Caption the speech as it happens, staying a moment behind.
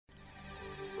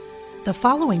The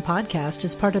following podcast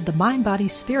is part of the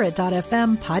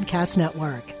MindBodySpirit.fm podcast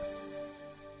network.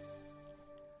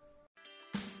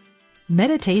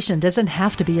 Meditation doesn't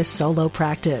have to be a solo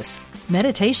practice.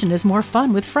 Meditation is more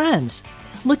fun with friends.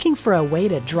 Looking for a way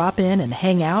to drop in and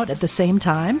hang out at the same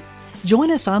time? Join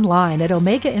us online at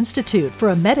Omega Institute for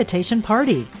a meditation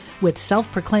party with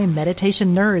self-proclaimed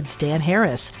meditation nerds Dan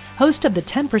Harris, host of the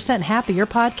 10% Happier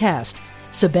podcast,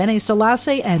 Sabene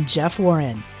Selassie, and Jeff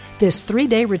Warren. This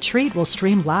 3-day retreat will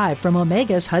stream live from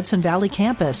Omega's Hudson Valley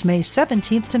campus May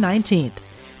 17th to 19th.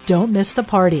 Don't miss the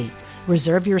party.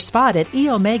 Reserve your spot at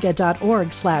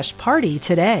eomega.org/party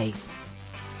today.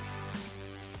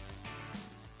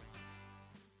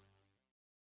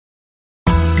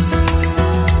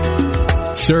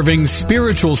 Serving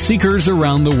spiritual seekers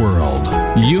around the world.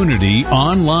 Unity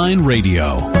Online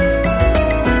Radio.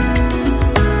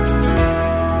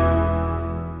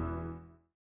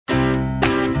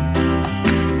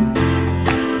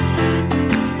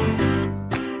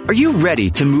 Are you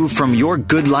ready to move from your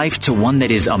good life to one that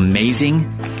is amazing?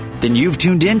 Then you've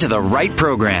tuned in to the right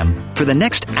program. For the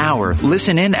next hour,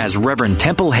 listen in as Reverend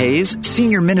Temple Hayes,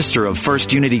 Senior Minister of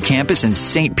First Unity Campus in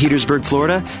St. Petersburg,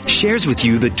 Florida, shares with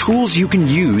you the tools you can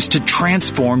use to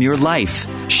transform your life.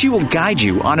 She will guide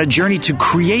you on a journey to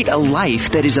create a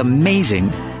life that is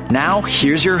amazing. Now,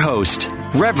 here's your host,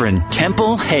 Reverend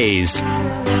Temple Hayes.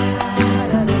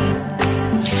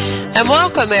 And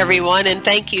welcome, everyone, and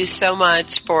thank you so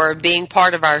much for being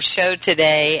part of our show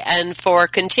today and for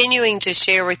continuing to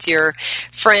share with your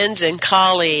friends and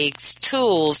colleagues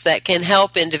tools that can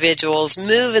help individuals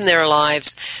move in their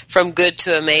lives from good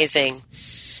to amazing.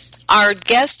 Our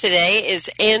guest today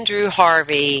is Andrew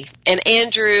Harvey, and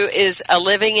Andrew is a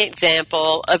living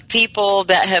example of people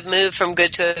that have moved from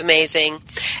good to amazing,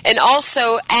 and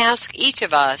also ask each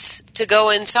of us to go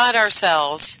inside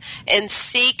ourselves and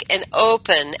seek and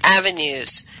open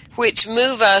avenues which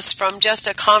move us from just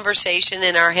a conversation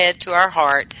in our head to our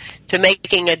heart to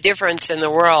making a difference in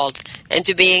the world and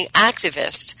to being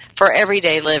activists for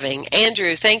everyday living.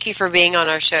 Andrew, thank you for being on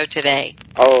our show today.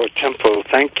 Oh, Temple,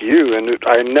 thank you. And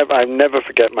I never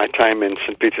forget my time in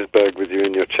St. Petersburg with you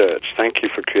in your church. Thank you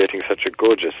for creating such a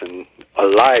gorgeous and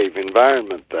alive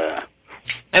environment there.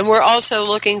 And we're also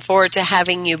looking forward to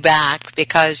having you back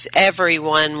because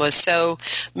everyone was so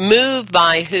moved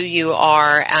by who you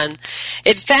are. And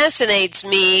it fascinates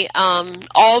me,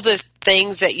 all the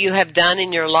things that you have done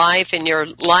in your life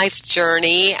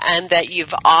journey, and that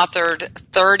you've authored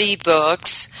 30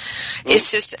 books. It's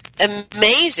just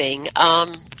amazing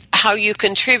how you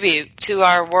contribute to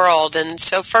our world. And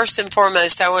so first and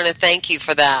foremost, I want to thank you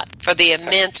for that, for the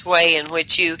immense way in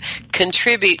which you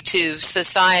contribute to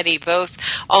society, both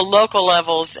on local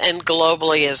levels and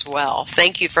globally as well.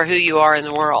 Thank you for who you are in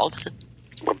the world.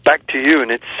 Well, back to you,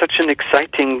 and it's such an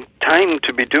exciting time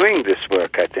to be doing this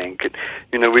work, I think.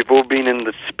 You know, we've all been in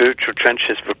the spiritual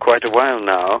trenches for quite a while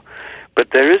now,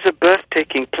 but there is a birth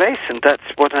taking place, and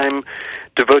that's what I'm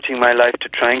devoting my life to,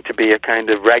 trying to be a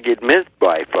kind of ragged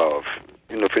midwife of.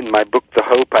 You know, in my book, The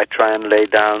Hope, I try and lay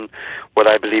down what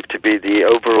I believe to be the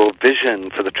overall vision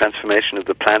for the transformation of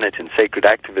the planet in sacred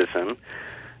activism.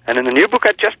 And in the new book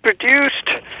I just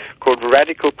produced, called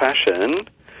Radical Passion,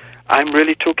 I'm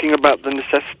really talking about the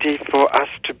necessity for us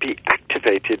to be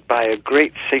activated by a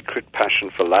great sacred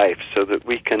passion for life so that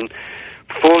we can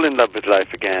fall in love with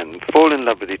life again, fall in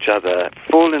love with each other,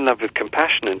 fall in love with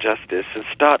compassion and justice, and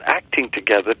start acting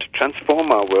together to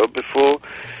transform our world before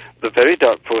the very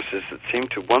dark forces that seem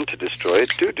to want to destroy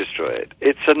it do destroy it.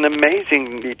 It's an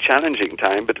amazingly challenging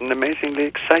time, but an amazingly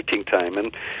exciting time,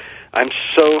 and I'm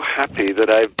so happy that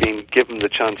I've been given the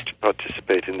chance to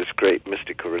participate in this great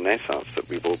mystical renaissance that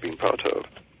we've all been part of.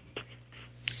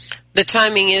 The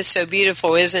timing is so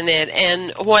beautiful, isn't it?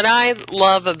 And what I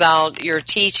love about your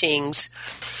teachings,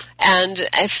 and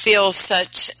I feel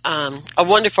such a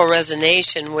wonderful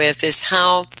resonation with, is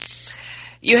how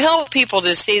you help people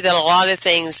to see that a lot of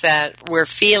things that we're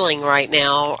feeling right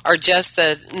now are just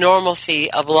the normalcy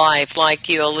of life, like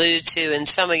you allude to in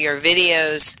some of your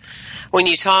videos when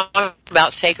you talk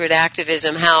about sacred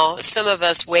activism, how some of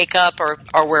us wake up or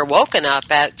we're woken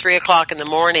up at 3 o'clock in the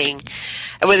morning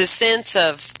with a sense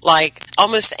of like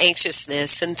almost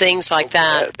anxiousness and things like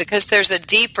that, because there's a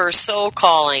deeper soul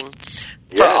calling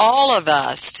for all of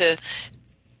us to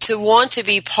want to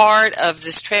be part of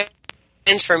this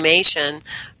transformation,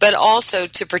 but also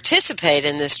to participate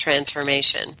in this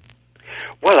transformation.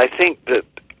 Well, I think that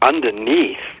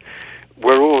underneath,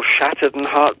 we're all shattered and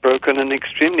heartbroken and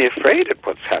extremely afraid of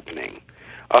what's happening.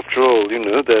 After all, you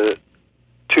know, the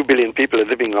 2 billion people are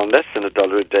living on less than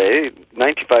 $1 a day.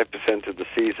 95% of the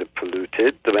seas are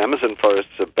polluted. The Amazon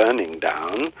forests are burning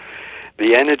down.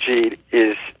 The energy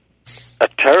is a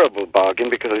terrible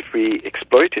bargain, because if we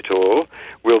exploit it all,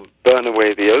 we'll burn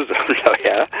away the ozone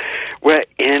layer. We're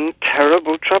in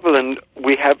terrible trouble, and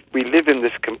we live in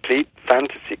this complete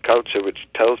fantasy culture which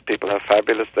tells people how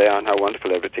fabulous they are and how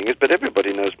wonderful everything is, but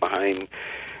everybody knows behind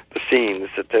the scenes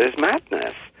that there is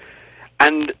madness.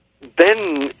 And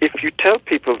then if you tell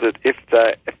people that if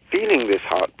they're feeling this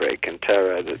heartbreak and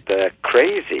terror, that they're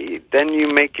crazy, then you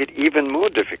make it even more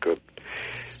difficult.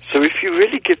 So if you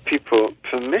really give people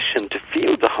permission to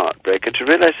feel the heartbreak and to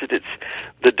realize that it's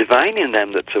the divine in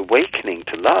them that's awakening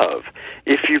to love,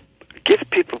 if you give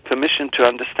people permission to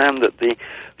understand that the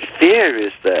fear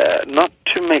is there, not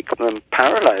to make them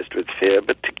paralyzed with fear,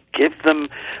 but to give them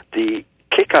the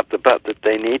kick up the butt that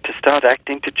they need to start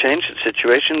acting to change the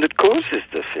situation that causes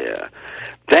the fear,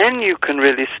 then you can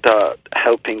really start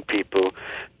helping people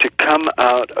to come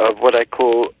out of what I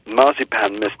call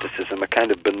marzipan mysticism, a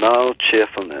kind of banal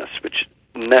cheerfulness which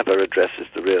never addresses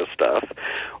the real stuff,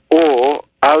 or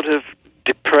out of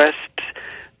depressed,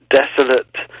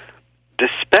 desolate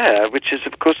despair, which is,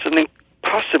 of course, an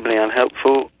impossibly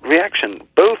unhelpful reaction.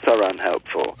 Both are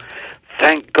unhelpful.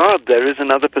 Thank God there is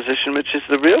another position, which is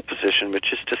the real position, which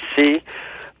is to see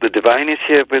the divine is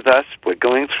here with us. We're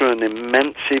going through an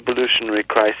immense evolutionary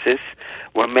crisis.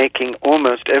 We're making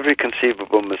almost every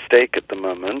conceivable mistake at the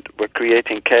moment. We're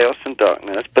creating chaos and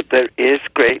darkness, but there is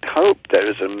great hope. There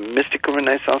is a mystical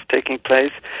renaissance taking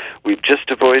place. We've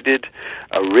just avoided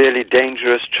a really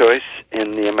dangerous choice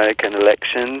in the American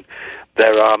election.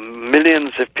 There are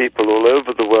millions of people all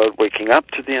over the world waking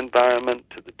up to the environment,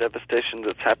 to the devastation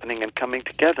that's happening, and coming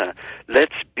together.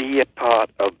 Let's be a part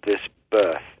of this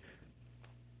birth.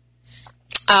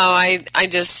 Oh,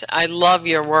 I love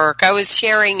your work. I was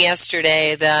sharing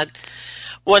yesterday that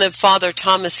one of Father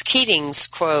Thomas Keating's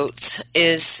quotes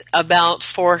is about,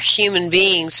 for human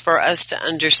beings, for us to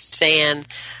understand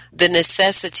the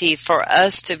necessity for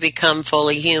us to become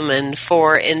fully human,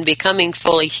 for in becoming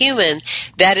fully human,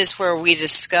 that is where we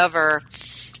discover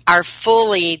our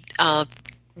fully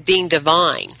being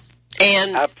divine.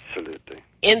 And absolutely,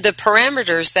 in the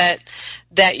parameters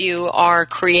that you are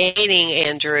creating,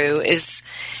 Andrew, is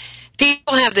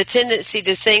people have the tendency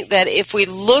to think that if we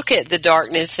look at the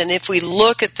darkness and if we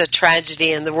look at the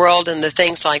tragedy in the world and the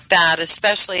things like that,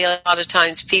 especially a lot of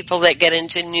times people that get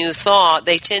into New Thought,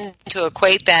 they tend to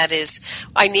equate that as,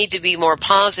 I need to be more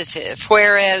positive.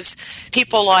 Whereas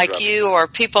people like you or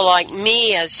people like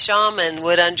me as shaman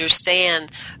would understand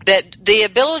that the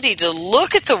ability to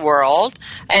look at the world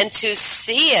and to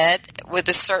see it with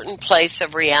a certain place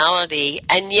of reality,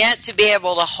 and yet to be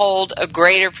able to hold a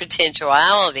greater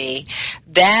potentiality,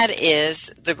 that is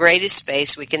the greatest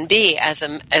space we can be as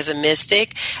a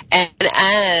mystic and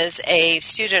as a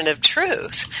student of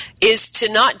truth, is to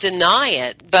not deny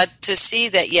it, but to see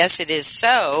that yes, it is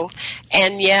so,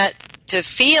 and yet to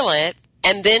feel it,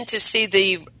 and then to see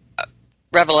the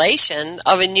revelation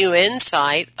of a new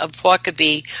insight of what could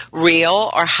be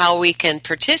real or how we can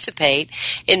participate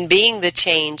in being the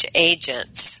change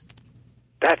agents.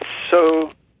 That's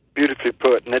so beautifully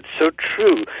put, and it's so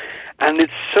true. And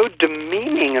it's so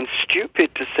demeaning and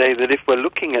stupid to say that if we're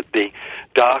looking at the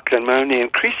dark and only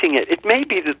increasing it, it may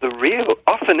be that the real,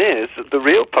 often is, that the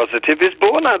real positive is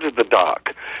born out of the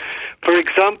dark. For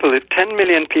example, if 10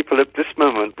 million people at this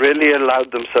moment really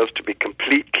allowed themselves to be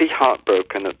completely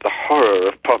heartbroken at the horror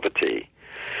of poverty,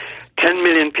 10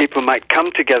 million people might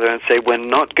come together and say, we're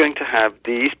not going to have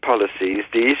these policies,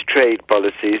 these trade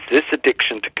policies, this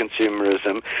addiction to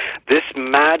consumerism, this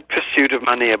mad pursuit of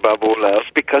money above all else,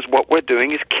 because what we're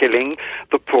doing is killing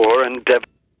the poor and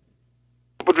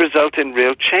would result in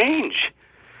real change.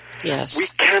 Yes. We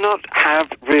cannot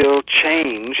have real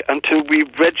change until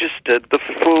we've registered the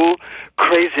full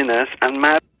craziness and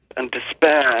madness and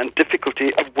despair and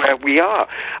difficulty of where we are.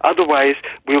 Otherwise,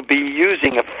 we'll be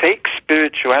using a fake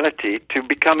spirituality to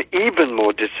become even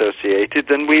more dissociated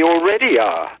than we already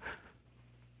are.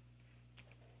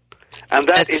 And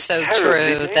that is so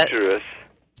terribly true. dangerous.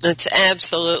 That's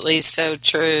absolutely so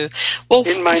true. Well,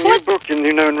 in my new book,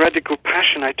 in Radical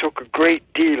Passion, I talk a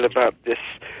great deal about this,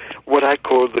 what I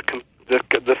call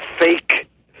the fakeness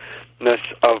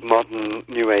of modern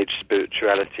New Age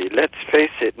spirituality. Let's face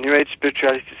it, New Age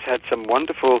spirituality has had some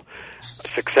wonderful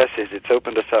successes. It's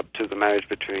opened us up to the marriage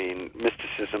between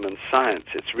mysticism and science.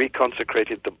 It's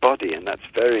reconsecrated the body, and that's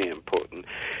very important.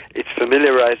 It's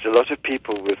familiarized a lot of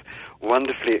people with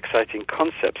wonderfully exciting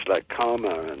concepts like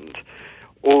karma and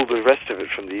all the rest of it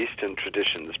from the Eastern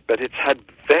traditions. But it's had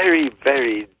very,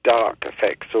 very dark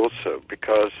effects also,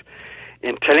 because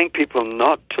in telling people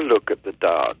not to look at the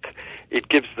dark, it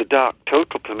gives the dark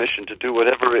total permission to do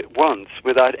whatever it wants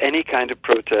without any kind of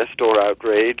protest or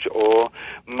outrage or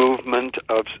movement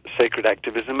of sacred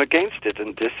activism against it.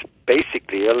 And this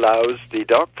basically allows the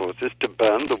dark forces to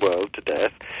burn the world to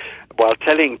death, while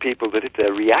telling people that if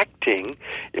they're reacting,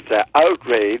 if they're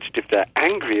outraged, if they're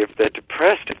angry, if they're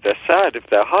depressed, if they're sad, if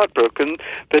they're heartbroken,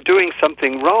 they're doing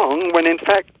something wrong, when in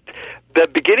fact they're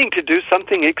beginning to do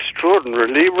something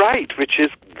extraordinarily right, which is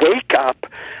wake up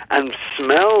and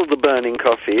smell the burning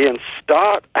coffee and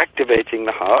start activating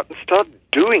the heart and start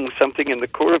doing something in the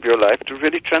core of your life to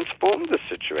really transform the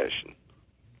situation.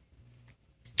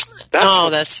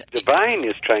 That's what the divine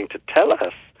is trying to tell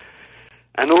us.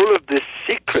 And all of this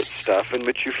secret stuff in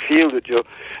which you feel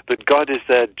that God is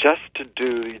there just to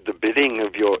do the bidding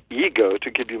of your ego, to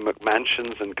give you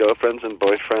McMansions and girlfriends and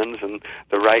boyfriends and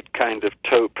the right kind of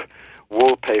taupe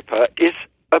wallpaper, is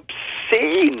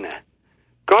obscene.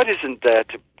 God isn't there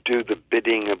to do the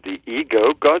bidding of the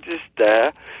ego. God is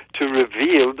there to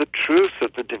reveal the truth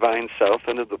of the divine self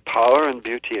and of the power and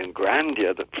beauty and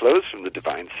grandeur that flows from the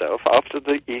divine self after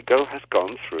the ego has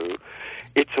gone through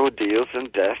its ordeals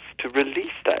and deaths to release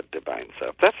that divine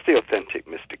self. That's the authentic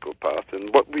mystical path.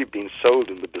 And what we've been sold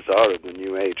in the bazaar of the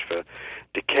New Age for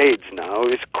decades now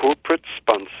is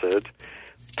corporate-sponsored,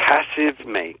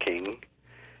 passive-making,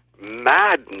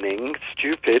 maddening,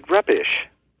 stupid rubbish.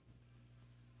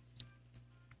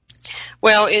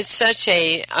 Well, it's such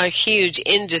a huge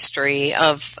industry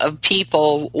of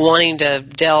people wanting to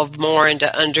delve more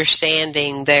into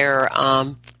understanding their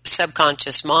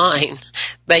subconscious mind,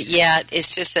 but yet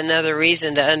it's just another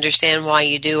reason to understand why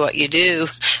you do what you do,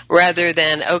 rather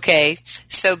than, okay,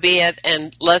 so be it,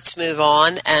 and let's move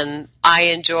on, and I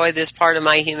enjoy this part of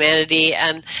my humanity,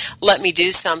 and let me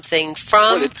do something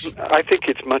from... Well, I think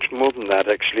it's much more than that,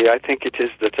 actually. I think it is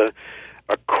that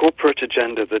a corporate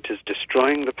agenda that is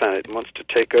destroying the planet, wants to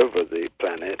take over the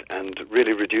planet and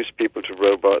really reduce people to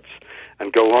robots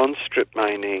and go on strip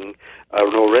mining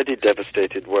an already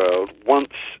devastated world,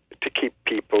 wants to keep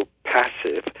people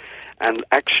passive and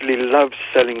actually loves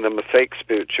selling them a fake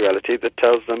spirituality that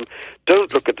tells them,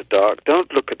 don't look at the dark,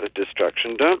 don't look at the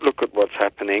destruction, don't look at what's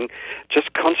happening,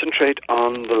 just concentrate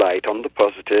on the light, on the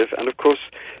positive, and of course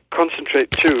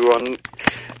concentrate too on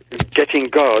getting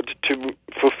God to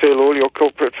fulfill all your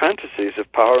corporate fantasies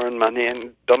of power and money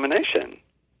and domination.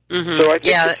 Mm-hmm. So I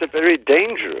think it's a very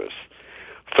dangerous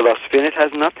philosophy, and it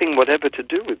has nothing whatever to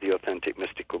do with the authentic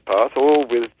mystical path or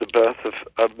with the birth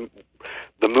of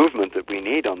the movement that we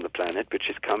need on the planet, which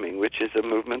is coming, which is a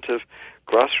movement of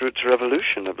grassroots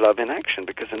revolution of love in action.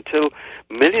 Because until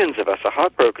millions of us are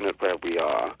heartbroken at where we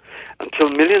are, until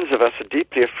millions of us are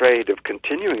deeply afraid of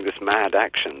continuing this mad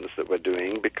actions that we're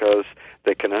doing because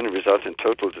they can only result in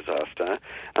total disaster,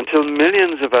 until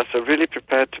millions of us are really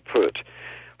prepared to put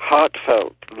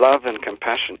heartfelt love and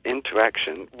compassion into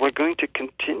action, we're going to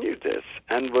continue this,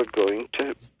 and we're going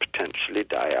to potentially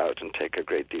die out and take a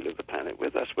great deal of the planet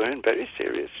with us. We're in very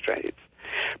serious straits.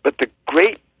 But the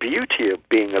great beauty of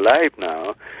being alive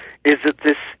now is that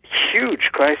this huge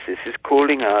crisis is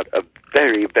calling out a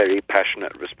very, very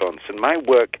passionate response. And my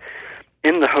work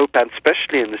in the Hope, and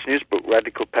especially in this news book,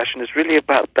 Radical Passion, is really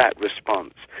about that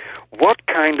response. What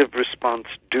kind of response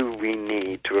do we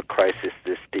need to a crisis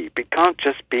this deep? It can't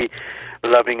just be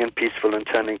loving and peaceful and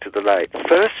turning to the light.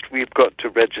 First, we've got to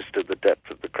register the depth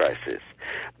of the crisis.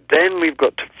 Then we've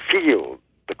got to feel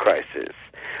the crisis.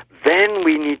 Then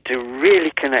we need to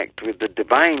really connect with the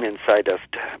divine inside us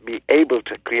to be able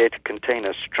to create a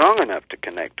container strong enough to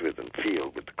connect with and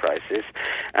feel with the crisis.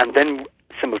 And then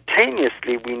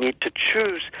simultaneously, we need to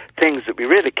choose things that we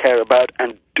really care about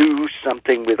and do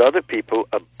something with other people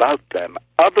about them.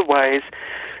 Otherwise,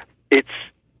 it's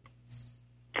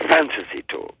fantasy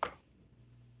talk.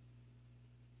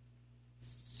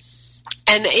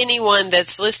 And anyone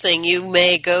that's listening, you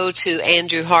may go to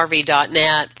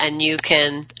andrewharvey.net and you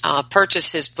can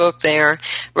purchase his book there,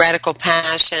 Radical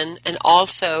Passion, and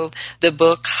also the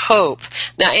book Hope.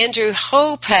 Now, Andrew,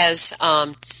 Hope has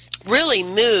really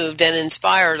moved and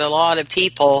inspired a lot of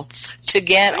people to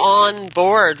get on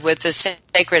board with the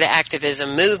sacred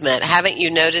activism movement. Haven't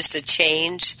you noticed a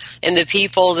change in the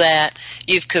people that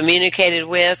you've communicated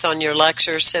with on your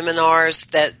lectures, seminars,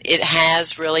 that it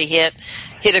has really hit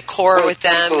a core with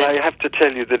them? Well, I have to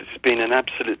tell you that it's been an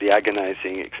absolutely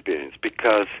agonizing experience,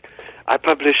 because I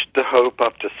published The Hope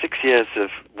after 6 years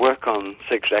of work on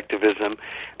sacred activism,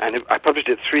 and I published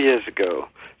it 3 years ago.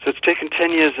 So it's taken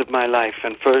 10 years of my life,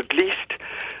 and for at least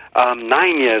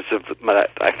 9 years of my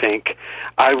life, I think,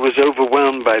 I was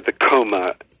overwhelmed by the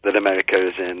coma that America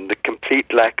is in, the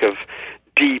complete lack of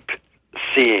deep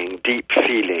seeing, deep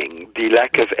feeling, the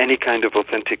lack of any kind of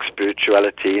authentic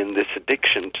spirituality, and this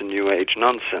addiction to New Age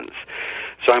nonsense.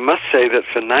 So I must say that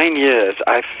for 9 years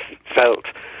I've felt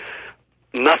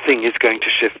nothing is going to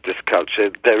shift this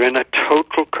culture. They're in a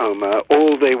total coma.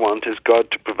 All they want is God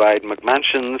to provide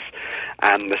McMansions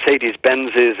and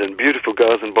Mercedes-Benzes and beautiful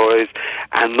girls and boys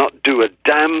and not do a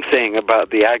damn thing about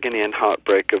the agony and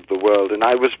heartbreak of the world. And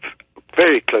I was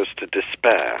very close to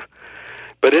despair.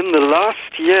 But in the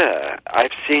last year,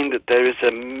 I've seen that there is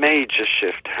a major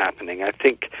shift happening. I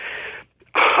think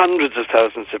hundreds of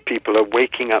thousands of people are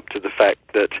waking up to the fact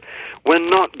that we're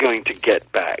not going to get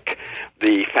back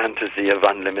the fantasy of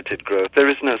unlimited growth. There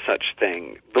is no such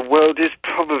thing. The world is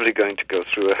probably going to go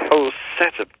through a whole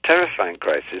set of terrifying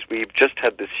crises. We've just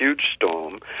had this huge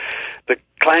storm. The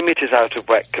climate is out of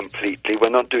whack completely. We're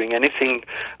not doing anything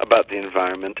about the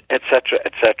environment, etc.,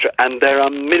 etc. And there are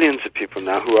millions of people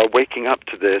now who are waking up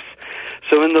to this.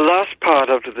 So in the last part,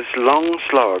 after this long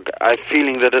slog, I'm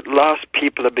feeling that at last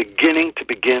people are beginning to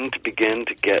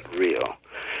get real.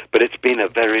 But it's been a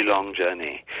very long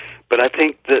journey. But I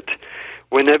think that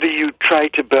whenever you try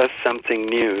to birth something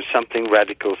new, something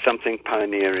radical, something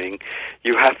pioneering,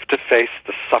 you have to face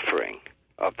the suffering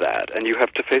of that, and you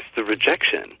have to face the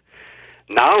rejection.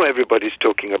 Now everybody's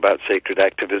talking about sacred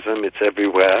activism. It's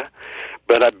everywhere.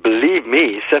 But believe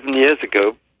me, 7 years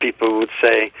ago, people would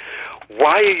say,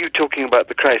 why are you talking about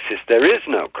the crisis? There is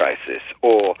no crisis.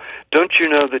 Or, don't you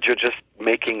know that you're just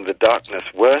making the darkness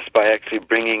worse by actually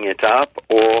bringing it up?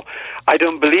 Or, I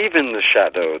don't believe in the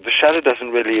shadow. The shadow doesn't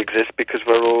really exist because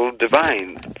we're all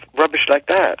divine. Rubbish like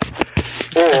that.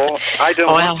 Or, I don't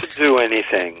want to do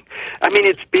anything. I mean,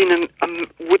 it's been,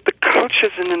 with the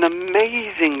culture's in an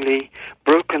amazingly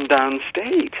broken down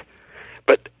state.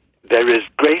 But there is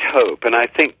great hope, and I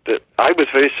think that I was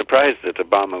very surprised that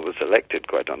Obama was elected,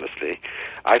 quite honestly.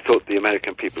 I thought the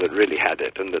American people had really had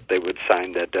it and that they would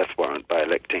sign their death warrant by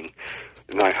electing.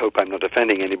 And I hope I'm not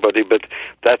offending anybody, but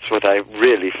that's what I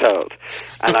really felt.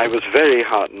 And I was very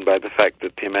heartened by the fact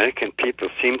that the American people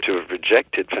seem to have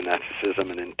rejected fanaticism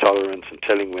and intolerance and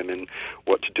telling women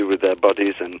what to do with their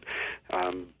bodies and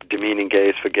demeaning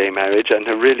gays for gay marriage, and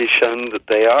have really shown that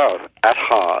they are, at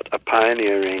heart, a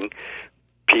pioneering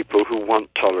people who want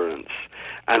tolerance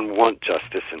and want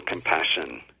justice and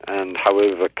compassion, and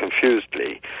however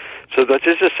confusedly. So that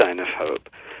is a sign of hope.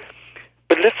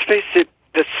 But let's face it,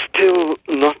 there's still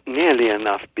not nearly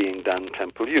enough being done,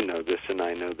 Temple. You know this and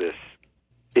I know this.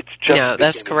 It's just no,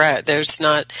 that's correct. There's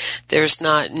not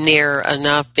near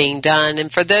enough being done.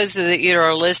 And for those of you that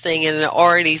are listening and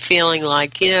already feeling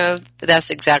like, that's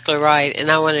exactly right, and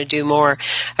I want to do more,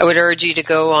 I would urge you to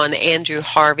go on Andrew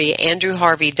Harvey,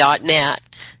 andrewharvey.net,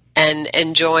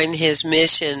 and join his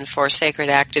mission for sacred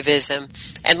activism.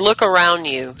 And look around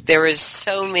you. There is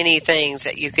so many things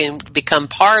that you can become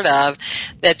part of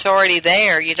that's already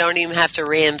there. You don't even have to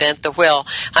reinvent the wheel.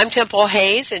 I'm Temple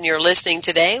Hayes, and you're listening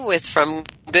today with From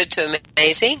Good to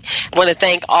Amazing. I want to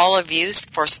thank all of you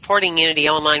for supporting Unity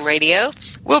Online Radio.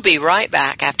 We'll be right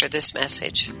back after this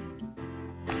message.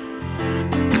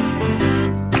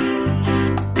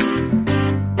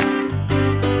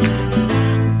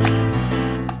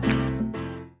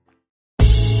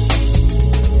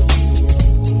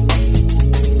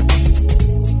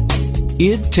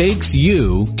 It takes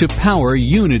you to power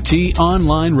Unity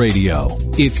Online Radio.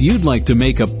 If you'd like to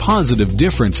make a positive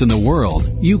difference in the world,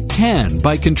 you can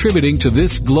by contributing to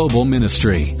this global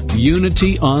ministry.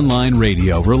 Unity Online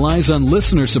Radio relies on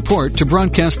listener support to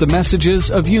broadcast the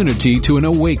messages of unity to an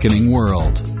awakening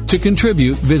world. To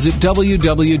contribute, visit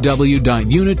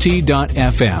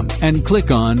www.unity.fm and click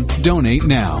on Donate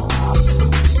Now.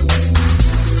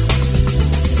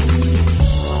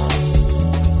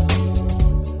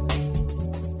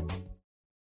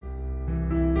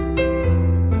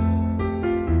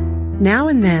 Now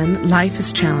and then, life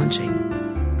is challenging.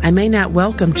 I may not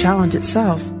welcome challenge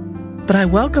itself, but I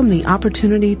welcome the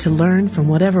opportunity to learn from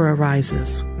whatever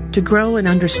arises, to grow in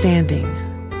understanding,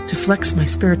 to flex my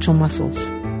spiritual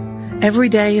muscles. Every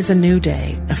day is a new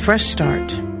day, a fresh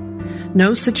start.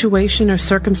 No situation or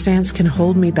circumstance can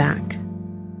hold me back.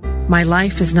 My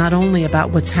life is not only about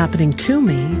what's happening to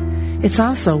me, it's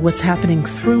also what's happening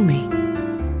through me.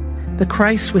 The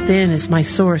Christ within is my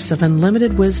source of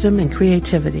unlimited wisdom and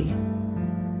creativity.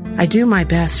 I do my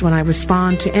best when I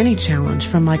respond to any challenge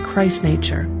from my Christ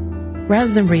nature, rather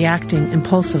than reacting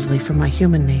impulsively from my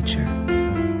human nature.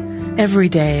 Every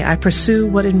day I pursue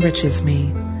what enriches me,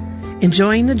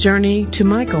 enjoying the journey to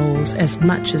my goals as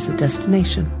much as the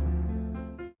destination.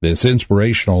 This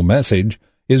inspirational message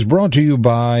is brought to you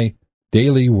by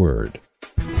Daily Word.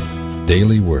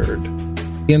 Daily Word.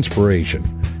 Inspiration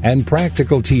and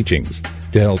practical teachings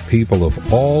to help people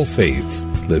of all faiths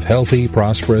live healthy,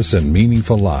 prosperous, and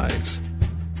meaningful lives.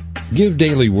 Give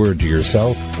Daily Word to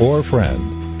yourself or a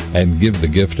friend, and give the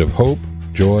gift of hope,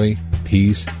 joy,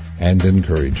 peace, and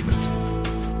encouragement.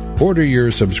 Order your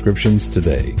subscriptions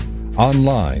today,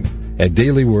 online at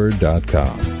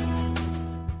dailyword.com.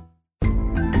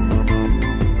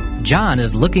 John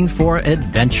is looking for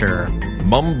adventure.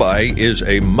 Mumbai is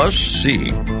a must-see,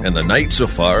 and the night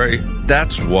safari,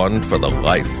 that's one for the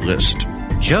life list.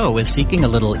 Joe is seeking a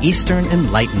little Eastern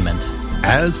enlightenment.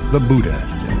 As the Buddha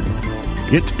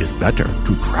said, it is better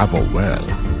to travel well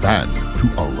than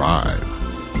to arrive.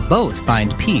 Both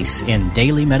find peace in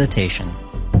daily meditation.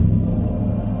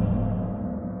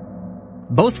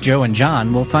 Both Joe and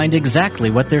John will find exactly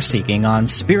what they're seeking on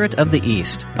Spirit of the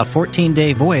East, a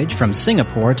 14-day voyage from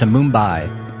Singapore to Mumbai.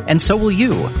 And so will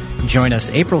you. Join us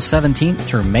April 17th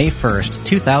through May 1st,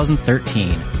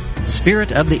 2013.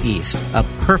 Spirit of the East, a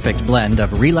perfect blend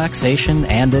of relaxation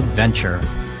and adventure.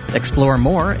 Explore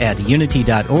more at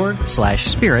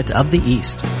unity.org/Spirit of the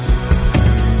East.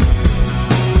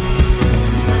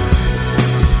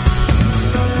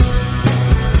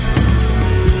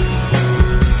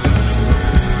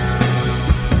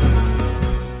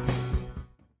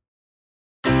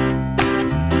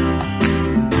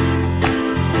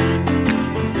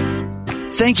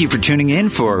 Thank you for tuning in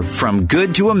for From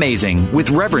Good to Amazing with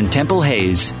Reverend Temple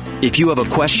Hayes. If you have a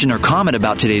question or comment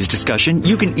about today's discussion,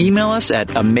 you can email us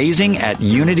at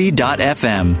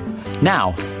amazing@unity.fm.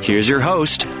 Now, here's your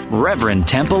host, Reverend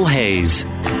Temple Hayes.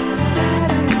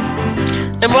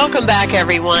 And welcome back,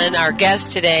 everyone. Our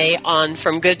guest today on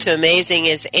From Good to Amazing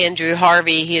is Andrew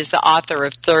Harvey. He is the author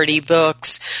of 30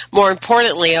 books. More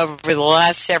importantly, over the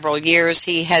last several years,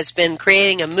 he has been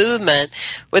creating a movement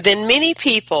within many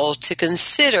people to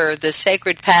consider the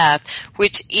sacred path,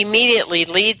 which immediately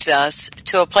leads us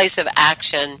to a place of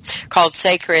action called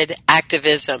sacred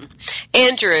activism.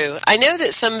 Andrew, I know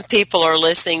that some people are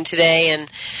listening today, and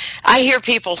I hear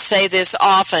people say this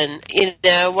often,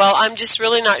 well, I'm just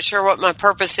really not sure what my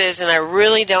purpose is, and I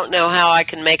really don't know how I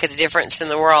can make a difference in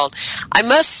the world. I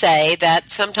must say that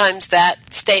sometimes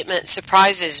that statement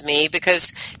surprises me,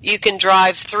 because you can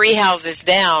drive 3 houses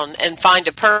down and find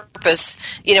a purpose,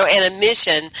 and a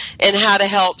mission and how to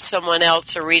help someone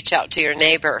else or reach out to your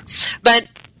neighbor. But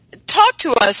talk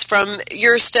to us from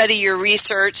your study, your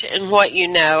research, and what you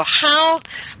know. How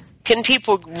can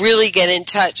people really get in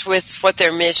touch with what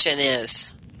their mission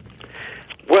is?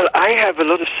 Well, I have a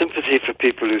lot of sympathy for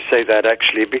people who say that,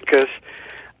 actually, because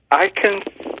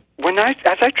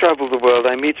as I travel the world,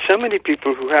 I meet so many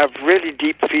people who have really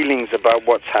deep feelings about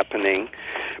what's happening,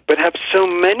 but have so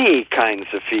many kinds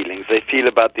of feelings. They feel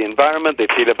about the environment, they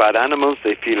feel about animals,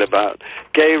 they feel about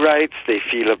gay rights, they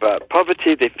feel about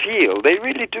poverty, they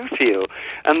really do feel.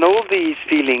 And all these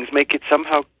feelings make it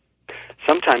sometimes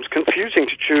confusing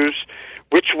to choose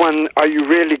which one are you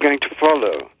really going to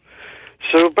follow.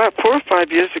 So about 4 or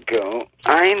 5 years ago,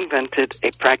 I invented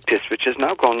a practice which has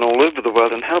now gone all over the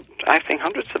world and helped, I think,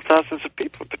 hundreds of thousands of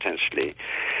people potentially.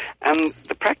 And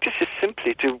the practice is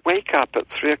simply to wake up at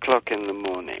 3 o'clock in the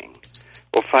morning,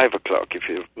 or 5 o'clock if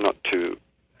you're not too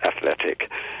athletic.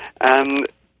 And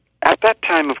at that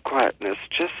time of quietness,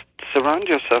 just surround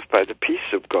yourself by the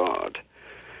peace of God.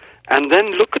 And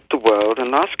then look at the world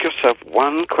and ask yourself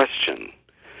one question.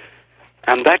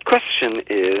 And that question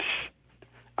is,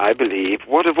 I believe,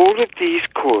 what of all of these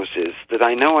causes that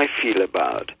I know I feel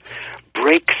about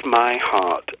breaks my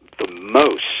heart the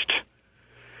most?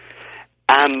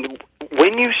 And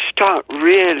when you start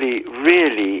really,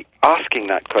 really asking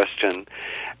that question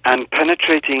and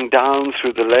penetrating down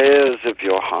through the layers of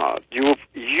your heart, you will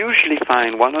usually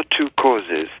find 1 or 2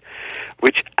 causes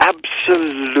which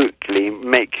absolutely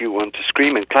make you want to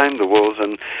scream and climb the walls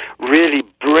and really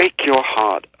break your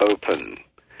heart open.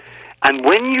 And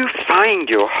when you find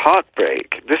your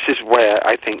heartbreak, this is where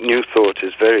I think New Thought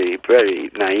is very, very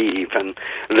naive and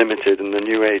limited, and the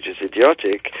New Age is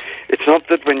idiotic. It's not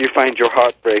that when you find your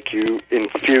heartbreak, you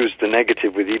infuse the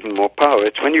negative with even more power.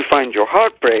 It's when you find your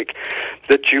heartbreak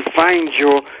that you find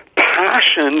your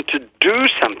passion to do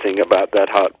something about that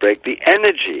heartbreak, the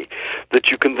energy that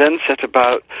you can then set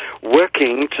about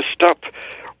working to stop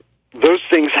those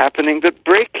things happening that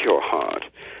break your heart.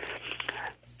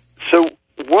 So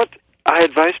what I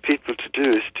advise people to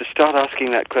do is to start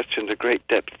asking that question to great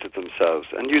depth to themselves.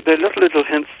 And there are little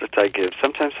hints that I give.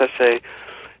 Sometimes I say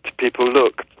to people,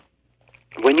 look,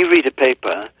 when you read a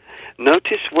paper,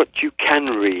 notice what you can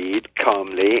read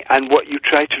calmly and what you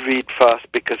try to read fast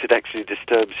because it actually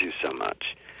disturbs you so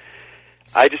much.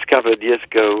 I discovered years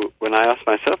ago when I asked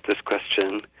myself this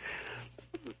question,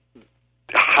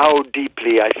 how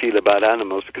deeply I feel about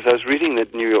animals, because I was reading the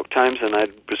New York Times and I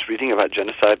was reading about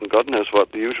genocide and God knows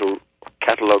what, the usual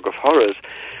catalog of horrors,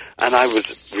 and I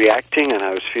was reacting and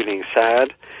I was feeling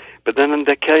sad. But then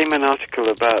there came an article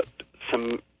about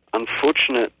some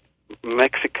unfortunate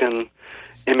Mexican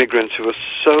immigrants who were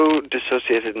so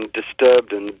dissociated and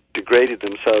disturbed and degraded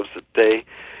themselves that they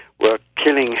were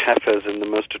killing heifers in the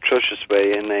most atrocious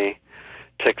way in a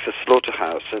Texas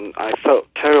slaughterhouse. And I felt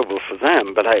terrible for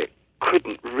them, but I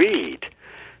couldn't read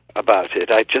about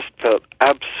it. I just felt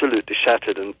absolutely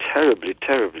shattered and terribly,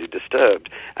 terribly disturbed.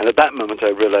 And at that moment I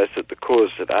realized that the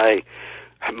cause that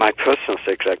my personal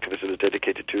sacred activism is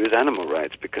dedicated to is animal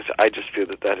rights, because I just feel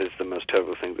that that is the most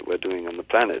terrible thing that we're doing on the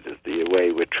planet, is the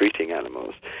way we're treating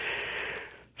animals.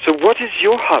 So what is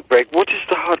your heartbreak? What is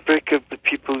the heartbreak of the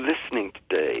people listening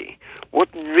today? What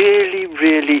really,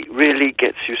 really, really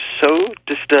gets you so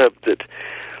disturbed that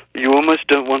you almost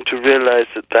don't want to realize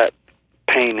that that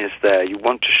pain is there? You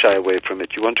want to shy away from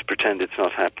it. You want to pretend it's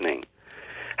not happening.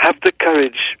 Have the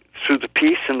courage, through the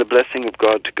peace and the blessing of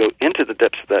God, to go into the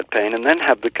depths of that pain, and then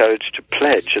have the courage to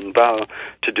pledge and vow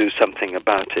to do something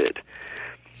about it.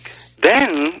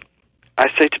 Then I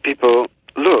say to people,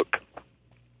 look,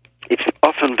 it's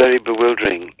often very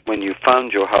bewildering when you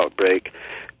found your heartbreak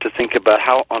to think about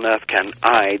how on earth can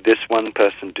I, this one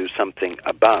person, do something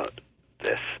about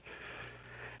this.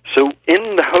 So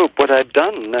in the hope, what I've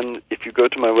done, and if you go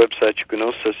to my website, you can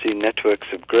also see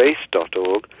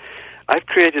networksofgrace.org, I've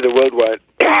created a worldwide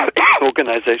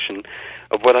organization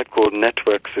of what I call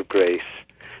Networks of Grace,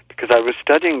 because I was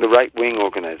studying the right-wing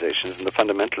organizations and the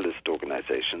fundamentalist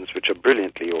organizations, which are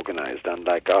brilliantly organized,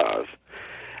 unlike ours.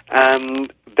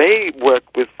 And they work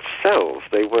with cells.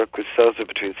 They work with cells of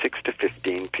between 6 to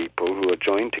 15 people who are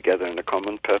joined together in a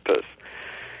common purpose.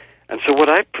 And so what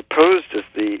I proposed as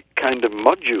the kind of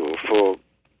module for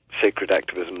sacred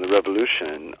activism, the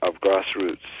revolution of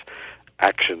grassroots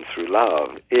action through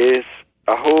love, is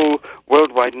a whole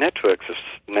worldwide networks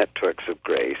of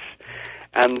grace.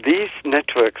 And these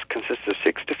networks consist of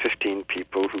 6 to 15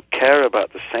 people who care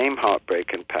about the same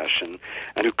heartbreak and passion,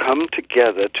 and who come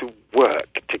together to work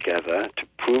together, to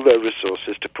pool their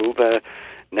resources, to pool their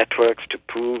networks, to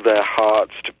pool their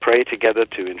hearts, to pray together,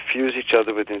 to infuse each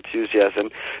other with enthusiasm,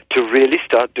 to really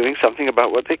start doing something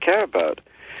about what they care about.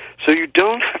 So you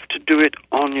don't have to do it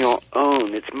on your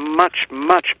own. It's much,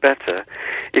 much better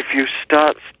if you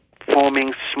start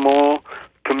forming small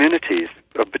communities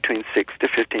of between 6 to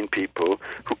 15 people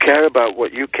who care about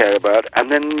what you care about,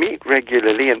 and then meet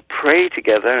regularly and pray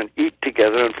together and eat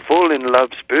together and fall in love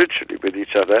spiritually with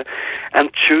each other,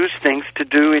 and choose things to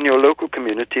do in your local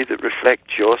community that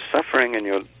reflect your suffering and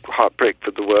your heartbreak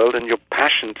for the world and your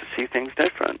passion to see things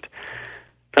different.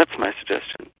 That's my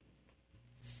suggestion.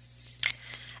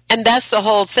 And that's the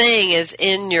whole thing, is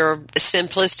in your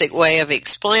simplistic way of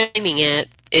explaining it,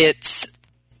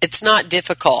 it's not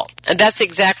difficult. And that's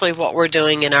exactly what we're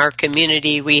doing in our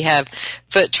community. We have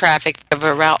foot traffic of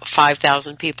around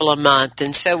 5,000 people a month.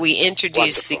 And so we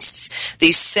introduced these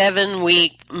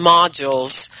 7-week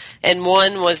modules. And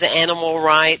one was animal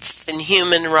rights and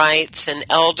human rights and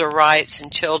elder rights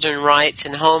and children rights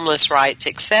and homeless rights,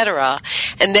 etc.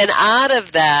 And then out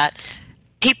of that,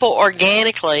 people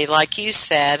organically, like you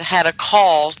said, had a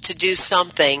call to do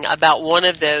something about one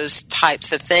of those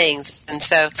types of things. And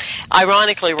so,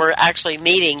 ironically, we're actually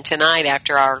meeting tonight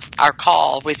after our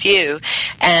call with you.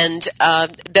 And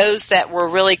those that were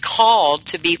really called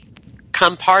to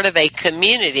become part of a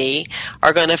community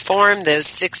are going to form those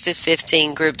 6 to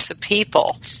 15 groups of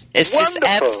people. It's Wonderful.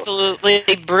 Just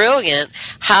absolutely brilliant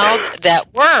how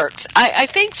that works. I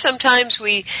think sometimes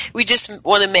we just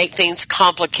want to make things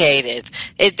complicated.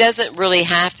 It doesn't really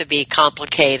have to be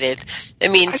complicated. I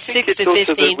mean, 6 to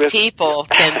 15 people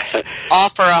can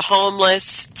offer a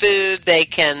homeless food. They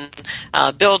can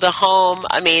build a home.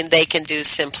 I mean, they can do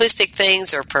simplistic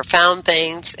things or profound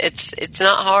things. It's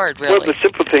not hard, really. Well, the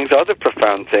simple things are the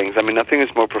profound things. I mean, nothing is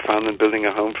more profound than building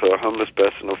a home for a homeless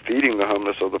person, or feeding the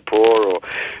homeless or the poor, or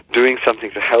doing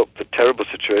something to help the terrible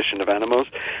situation of animals.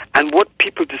 And what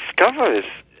people discover is,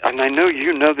 and I know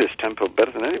you know this, Temple,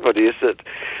 better than anybody, is that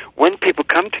when people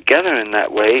come together in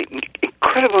that way,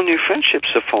 incredible new friendships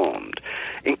are formed.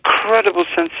 Incredible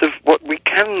sense of what we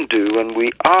can do when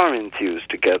we are enthused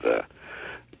together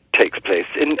takes place.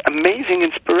 Amazing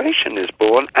inspiration is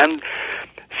born, and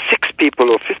 6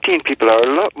 people or 15 people are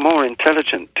a lot more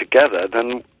intelligent together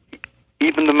than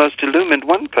even the most illumined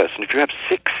one person. If you have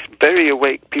 6 very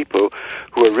awake people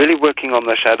who are really working on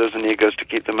their shadows and egos to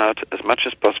keep them out as much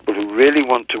as possible, who really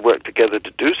want to work together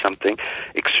to do something,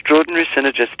 extraordinary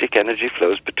synergistic energy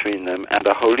flows between them, and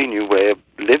a wholly new way of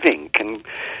living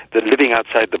the living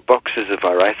outside the boxes of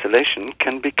our isolation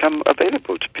can become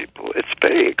available to people. It's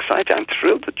very exciting. I'm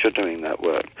thrilled that you're doing that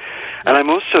work. And I'm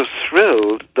also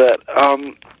thrilled that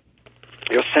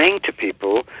you're saying to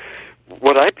people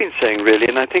what I've been saying, really,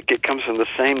 and I think it comes from the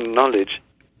same knowledge,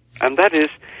 and that is,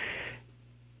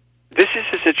 this is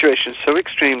a situation so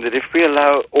extreme that if we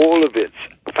allow all of its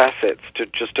facets to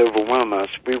just overwhelm us,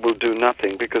 we will do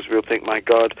nothing, because we'll think, my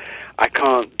God, I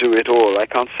can't do it all. I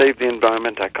can't save the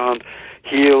environment. I can't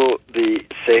heal the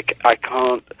sick. I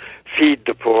can't feed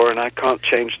the poor, and I can't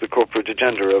change the corporate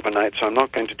agenda overnight, so I'm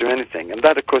not going to do anything. And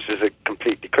that, of course, is a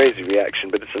completely crazy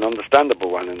reaction, but it's an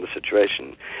understandable one in the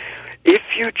situation. If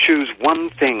you choose one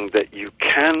thing that you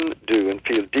can do and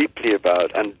feel deeply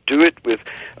about, and do it with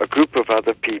a group of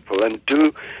other people, and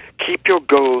keep your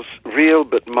goals real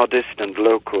but modest and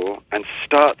local, and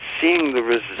start seeing the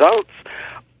results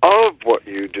of what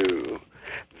you do,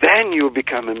 then you'll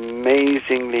become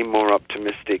amazingly more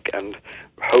optimistic and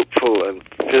hopeful and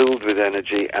filled with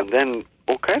energy, and then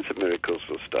all kinds of miracles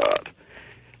will start.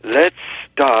 Let's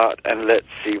start and let's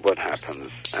see what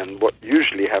happens. And what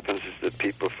usually happens is that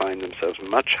people find themselves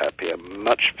much happier,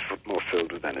 much more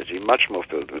filled with energy, much more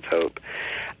filled with hope,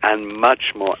 and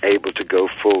much more able to go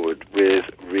forward with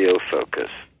real focus.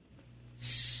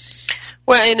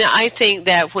 Well, and I think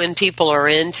that when people are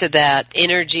into that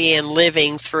energy and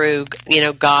living through,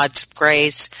 God's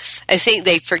grace, I think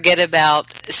they forget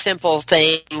about simple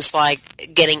things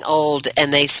like getting old,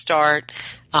 and they start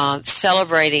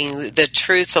celebrating the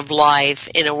truth of life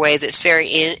in a way that's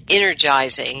very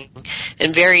energizing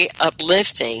and very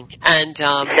uplifting. And,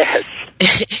 yes.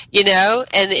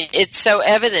 And it's so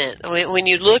evident when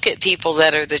you look at people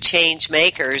that are the change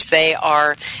makers, they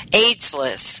are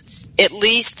ageless, at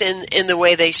least in the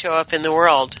way they show up in the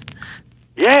world.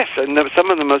 Yes, and some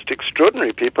of the most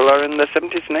extraordinary people are in their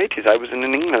 70s and 80s. I was in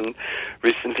England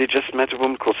recently, just met a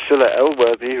woman called Cilla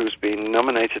Elworthy, who's been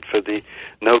nominated for the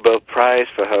Nobel Prize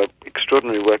for her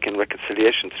extraordinary work in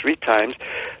reconciliation 3 times.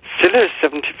 Cilla is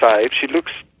 75, she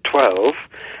looks 12,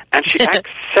 and she acts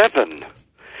 7.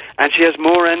 And she has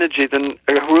more energy than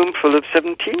a room full of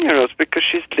 17-year-olds because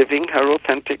she's living her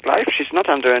authentic life. She's not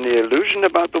under any illusion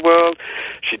about the world.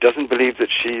 She doesn't believe that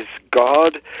she's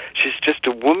God. She's just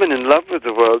a woman in love with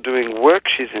the world doing work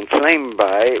she's inflamed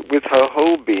by with her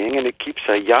whole being, and it keeps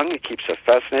her young, it keeps her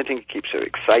fascinating, it keeps her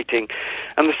exciting.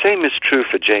 And the same is true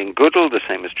for Jane Goodall. The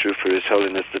same is true for His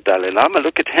Holiness the Dalai Lama.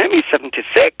 Look at him, he's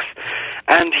 76,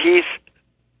 and he's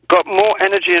got more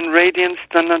energy and radiance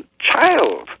than a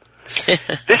child.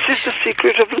 This is the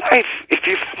secret of life. If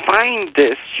you find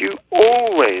this, you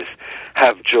always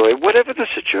have joy. Whatever the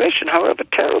situation, however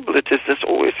terrible it is, there's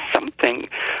always something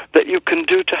that you can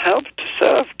do to help, to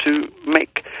serve, to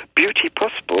make beauty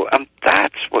possible. And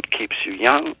that's what keeps you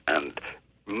young and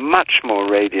much more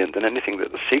radiant than anything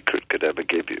that the secret could ever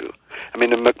give you. I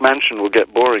mean, a McMansion will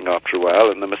get boring after a while,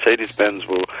 and the Mercedes-Benz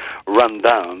will run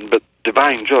down, but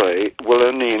divine joy will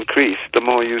only increase the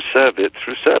more you serve it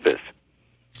through service.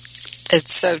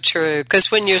 It's so true,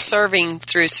 because when you're serving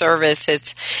through service,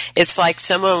 it's like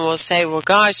someone will say, well,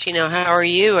 gosh, how are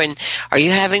you? And are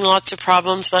you having lots of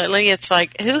problems lately? It's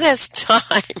like, who has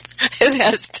time? Who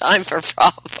has time for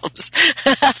problems?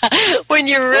 When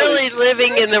you're really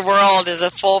living in the world as a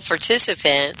full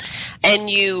participant, and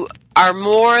you are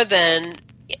more than,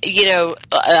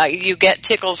 you get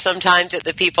tickled sometimes at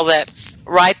the people that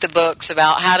write the books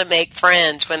about how to make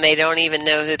friends when they don't even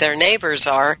know who their neighbors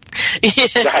are.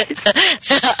 Right.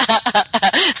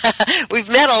 We've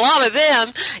met a lot of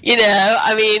them,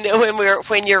 I mean,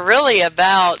 when you're really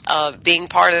about being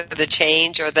part of the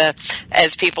change, or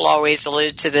as people always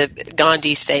allude to the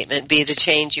Gandhi statement, be the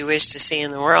change you wish to see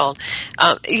in the world,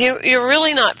 you're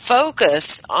really not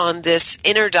focused on this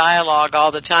inner dialogue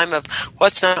all the time of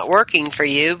what's not working for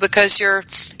you, because you're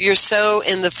so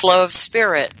in the flow of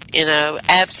spirit,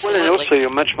 absolutely. Well, and also you're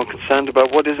much more concerned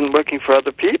about what isn't working for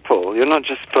other people. You're not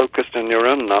just focused on your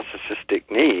own narcissistic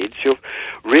needs. You're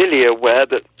really aware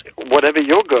that whatever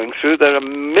you're going through, there are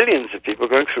millions of people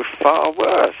going through far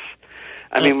worse.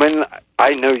 I mean, when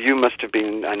I know you've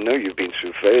been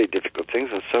through very difficult things,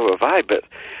 and so have I, but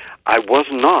I was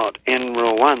not in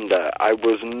Rwanda. I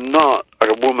was not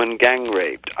a woman gang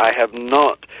raped. I have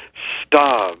not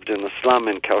starved in the slum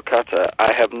in Calcutta.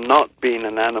 I have not been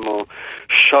an animal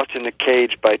shot in a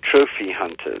cage by trophy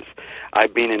hunters.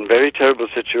 I've been in very terrible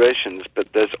situations, but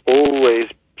there's always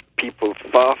people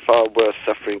far, far worse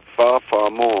suffering far, far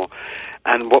more.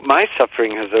 And what my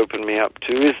suffering has opened me up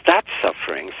to is that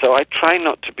suffering. So I try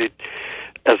not to be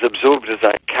as absorbed as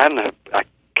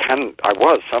I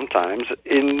was sometimes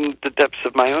in the depths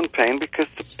of my own pain,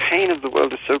 because the pain of the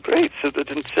world is so great, so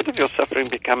that instead of your suffering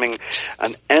becoming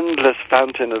an endless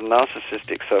fountain of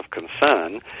narcissistic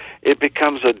self-concern, it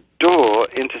becomes a door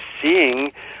into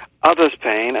seeing others'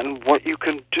 pain and what you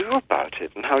can do about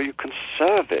it and how you can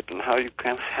serve it and how you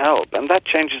can help. And that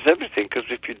changes everything, because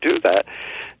if you do that,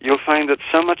 you'll find that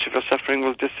so much of your suffering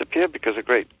will disappear, because a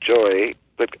great joy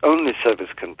that only service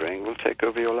can bring will take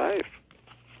over your life.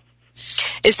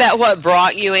 Is that what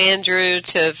brought you, Andrew,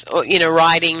 to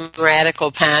writing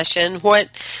Radical Passion? What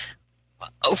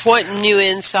new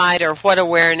insight or what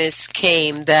awareness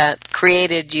came that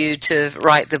created you to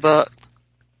write the book?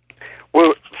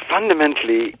 Well,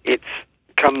 fundamentally, it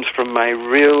comes from my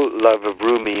real love of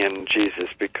Rumi and Jesus,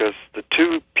 because the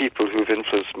two people who've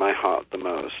influenced my heart the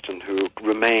most and who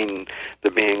remain the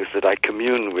beings that I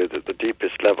commune with at the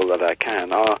deepest level that I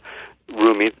can are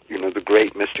Rumi, the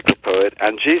great mystical poet,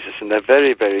 and Jesus, and they're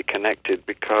very, very connected,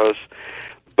 because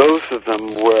both of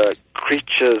them were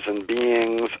creatures and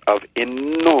beings of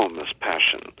enormous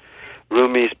passion.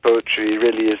 Rumi's poetry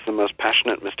really is the most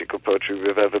passionate mystical poetry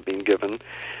we've ever been given,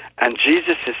 and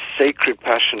Jesus' sacred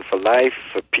passion for life,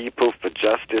 for people, for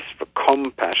justice, for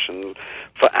compassion,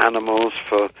 for animals,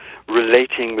 for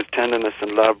relating with tenderness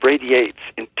and love radiates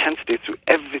intensely through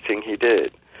everything he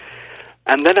did.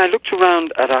 And then I looked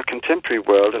around at our contemporary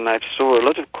world, and I saw a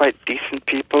lot of quite decent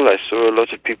people. I saw a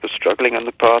lot of people struggling on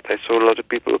the path. I saw a lot of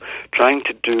people trying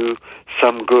to do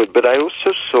some good. But I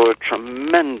also saw a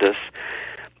tremendous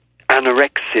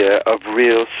anorexia of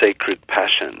real sacred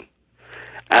passion.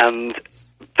 And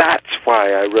that's why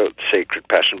I wrote Sacred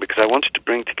Passion, because I wanted to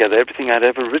bring together everything I'd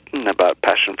ever written about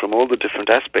passion from all the different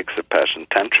aspects of passion: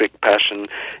 tantric passion,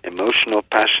 emotional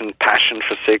passion, passion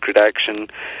for sacred action,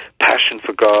 passion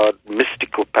for God,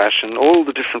 mystical passion, all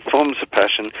the different forms of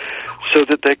passion, so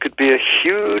that there could be a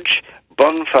huge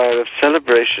bonfire of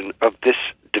celebration of this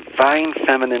divine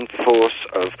feminine force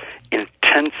of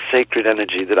intense sacred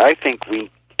energy that I think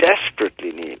we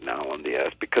desperately need now on the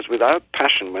earth, because without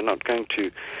passion we're not going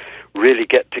to really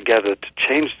get together to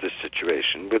change this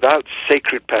situation. Without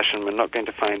sacred passion, we're not going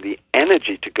to find the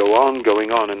energy to go on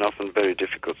going on in often very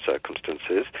difficult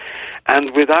circumstances.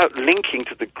 And without linking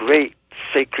to the great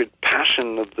sacred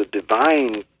passion of the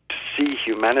divine to see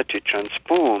humanity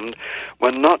transformed,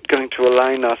 we're not going to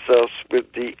align ourselves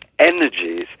with the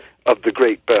energies of the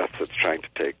great birth that's trying to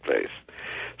take place.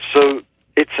 So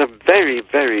it's a very,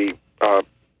 very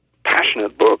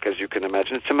passionate book, as you can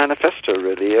imagine. It's a manifesto,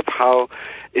 really, of how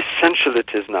essential it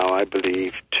is now, I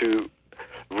believe, to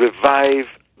revive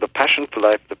the passion for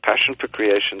life, the passion for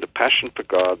creation, the passion for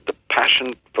God, the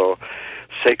passion for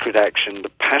sacred action,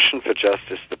 the passion for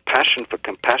justice, the passion for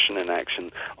compassion in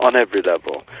action on every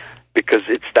level, because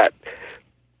it's that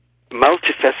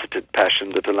multifaceted passion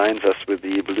that aligns us with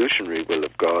the evolutionary will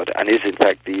of God and is, in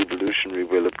fact, the evolutionary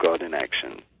will of God in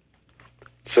action.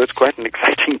 So it's quite an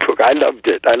exciting book. I loved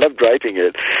it. I loved writing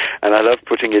it, and I loved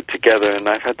putting it together, and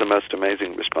I've had the most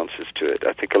amazing responses to it.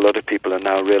 I think a lot of people are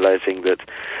now realizing that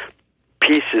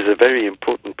peace is a very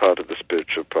important part of the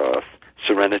spiritual path,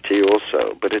 serenity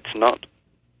also, but it's not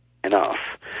enough.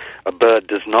 A bird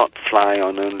does not fly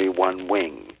on only one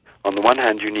wing. On the one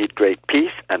hand, you need great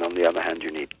peace, and on the other hand,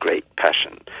 you need great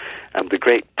passion. And the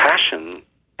great passion,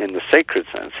 in the sacred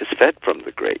sense, is fed from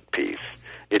the great peace.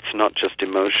 It's not just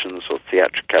emotions or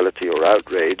theatricality or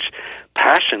outrage.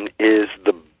 Passion is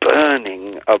the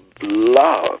burning of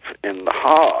love in the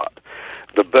heart,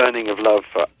 the burning of love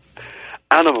for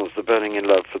animals, the burning in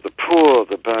love for the poor,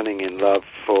 the burning in love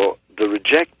for the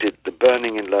rejected, the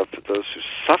burning in love for those who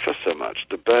suffer so much,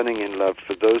 the burning in love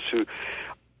for those who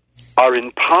are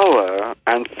in power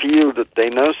and feel that they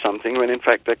know something when in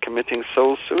fact they're committing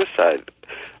soul suicide.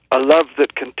 A love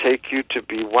that can take you to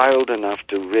be wild enough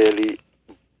to really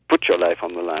put your life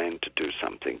on the line to do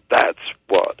something. That's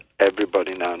what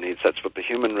everybody now needs. That's what the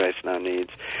human race now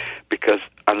needs, because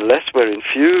unless we're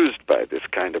infused by this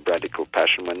kind of radical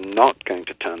passion, we're not going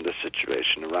to turn the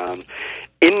situation around.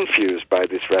 Infused by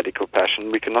this radical passion,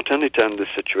 we can not only turn this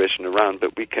situation around,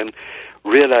 but we can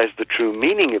realize the true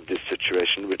meaning of this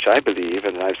situation, which I believe,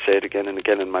 and I've said again and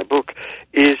again in my book,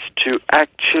 is to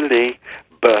actually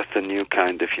birth a new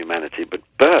kind of humanity. But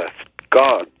birth,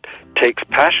 God takes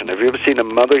passion. Have you ever seen a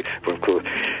mother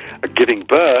giving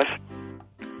birth?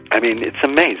 I mean, it's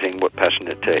amazing what passion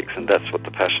it takes, and that's what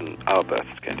the passion our birth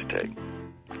is going to take.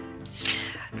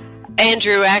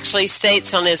 Andrew actually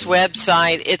states on his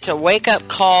website, it's a wake-up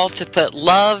call to put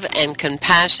love and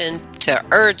compassion to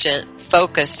urgent,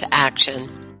 focused action.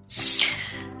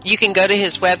 You can go to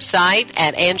his website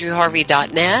at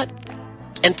andrewharvey.net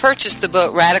and purchase the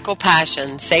book Radical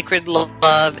Passion, Sacred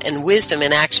Love and Wisdom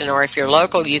in Action. Or if you're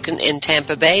local, you can in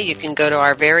Tampa Bay, you can go to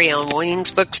our very own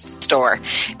Wings bookstore.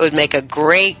 It would make a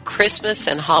great Christmas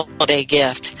and holiday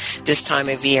gift this time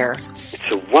of year. It's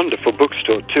a wonderful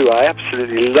bookstore, too. I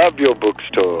absolutely love your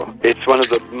bookstore. It's one of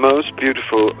the most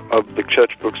beautiful of the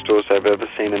church bookstores I've ever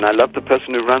seen, and I love the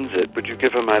person who runs it. Would you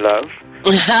give her my love?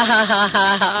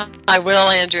 I will,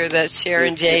 Andrew. That's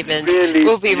Sharon Javins. Really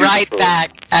we'll be beautiful. right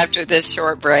back after this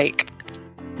short break.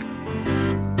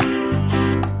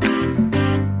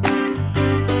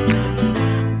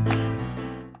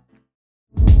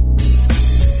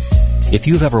 If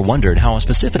you've ever wondered how a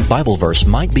specific Bible verse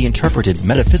might be interpreted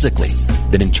metaphysically,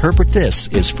 then Interpret This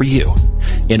is for you.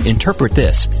 In Interpret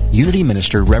This, Unity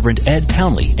Minister Reverend Ed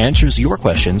Townley answers your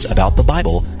questions about the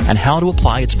Bible and how to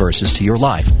apply its verses to your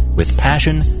life with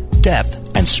passion,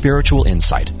 depth, and spiritual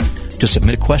insight. To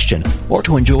submit a question or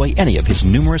to enjoy any of his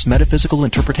numerous metaphysical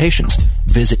interpretations,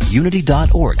 visit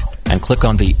unity.org and click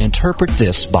on the Interpret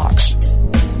This box.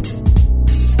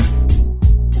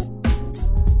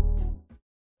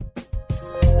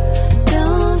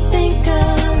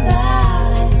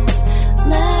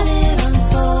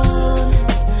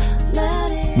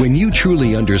 When you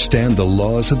truly understand the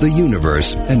laws of the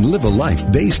universe and live a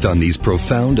life based on these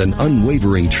profound and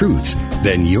unwavering truths,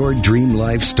 then your dream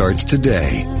life starts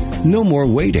today. No more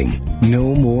waiting,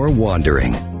 no more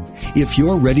wandering. If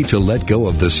you're ready to let go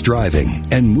of the striving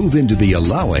and move into the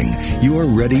allowing, you're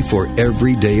ready for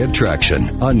Everyday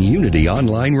Attraction on Unity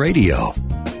Online Radio.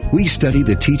 We study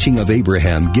the teaching of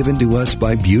Abraham given to us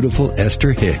by beautiful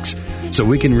Esther Hicks, so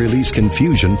we can release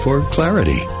confusion for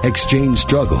clarity, exchange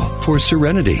struggle for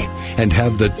serenity, and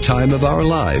have the time of our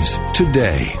lives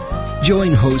today.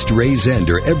 Join host Ray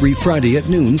Zander every Friday at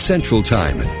noon Central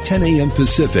Time, 10 a.m.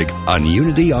 Pacific on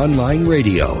Unity Online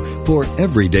Radio for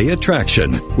Everyday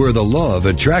Attraction, where the law of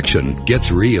attraction gets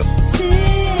real.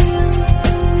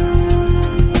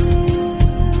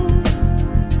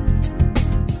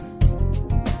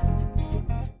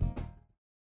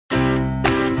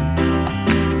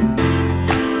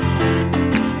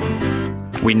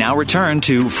 We now return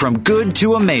to From Good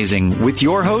to Amazing with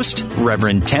your host,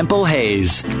 Reverend Temple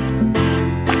Hayes.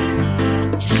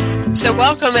 So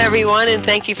welcome, everyone, and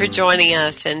thank you for joining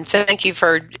us, and thank you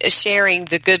for sharing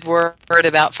the good word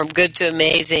about From Good to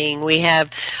Amazing. We have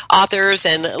authors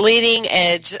and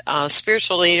leading-edge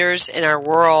spiritual leaders in our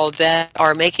world that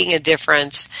are making a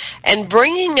difference and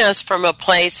bringing us from a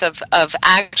place of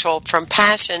from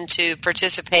passion to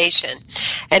participation,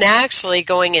 and actually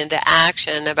going into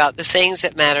action about the things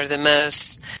that matter the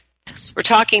most. We're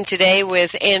talking today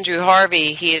with Andrew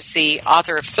Harvey. He is the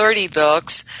author of 30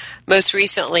 books, most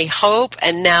recently Hope,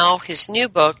 and now his new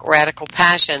book, Radical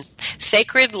Passion,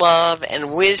 Sacred Love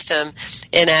and Wisdom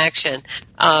in Action.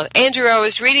 Andrew, I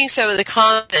was reading some of the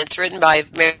comments written by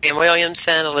Marianne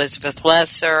Williamson, Elizabeth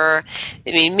Lesser.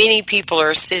 I mean, many people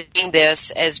are seeing this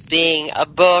as being a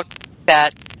book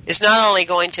that is not only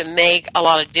going to make a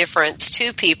lot of difference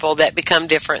to people that become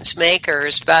difference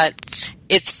makers, but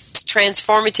it's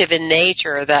transformative in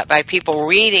nature, that by people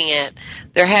reading it,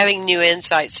 they're having new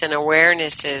insights and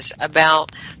awarenesses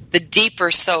about the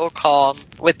deeper soul call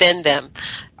within them.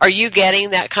 Are you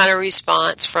getting that kind of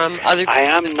response from other people?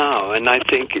 I am now, and I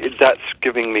think that's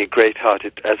giving me great heart.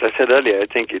 As I said earlier, I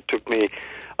think it took me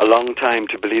a long time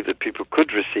to believe that people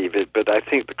could receive it, but I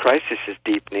think the crisis is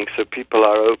deepening, so people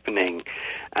are opening,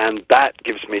 and that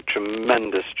gives me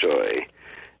tremendous joy.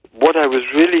 What I was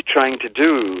really trying to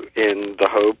do in the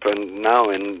Hope and now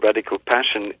in Radical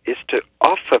Passion is to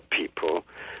offer people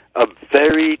a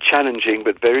very challenging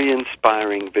but very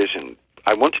inspiring vision.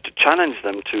 I wanted to challenge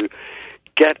them to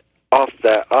get off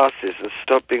their asses and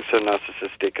stop being so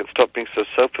narcissistic and stop being so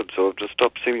self-absorbed and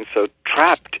stop being so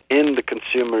trapped in the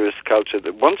consumerist culture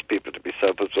that wants people to be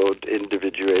self-absorbed,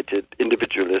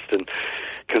 individualist and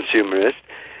consumerist.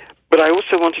 But I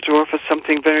also wanted to offer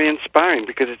something very inspiring,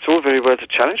 because it's all very well to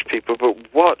challenge people,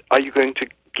 but what are you going to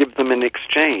give them in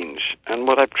exchange? And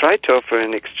what I've tried to offer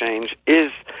in exchange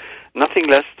is nothing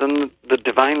less than the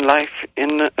divine life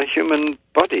in a human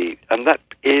body, and that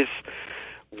is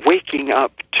waking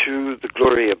up to the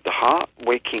glory of the heart,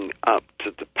 waking up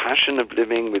to the passion of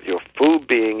living with your full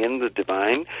being in the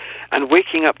divine, and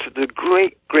waking up to the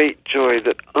great, great joy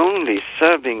that only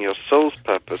serving your soul's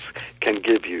purpose can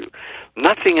give you.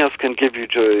 Nothing else can give you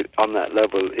joy on that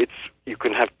level. You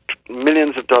can have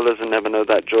millions of dollars and never know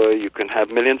that joy. You can have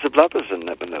millions of lovers and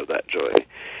never know that joy.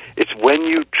 It's when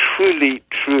you truly,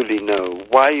 truly know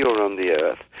why you're on the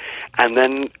earth, and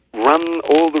then run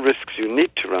all the risks you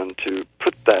need to run to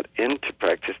put that into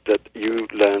practice, that you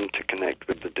learn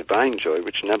of the divine joy,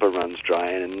 which never runs dry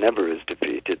and never is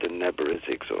defeated and never is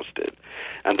exhausted.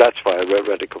 And that's why I wrote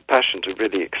Radical Passion, to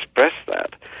really express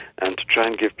that and to try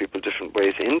and give people different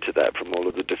ways into that from all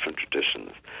of the different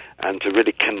traditions, and to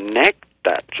really connect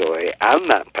that joy and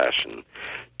that passion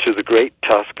to the great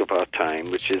task of our time,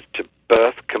 which is to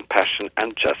birth compassion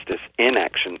and justice in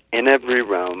action in every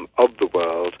realm of the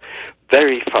world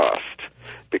very fast,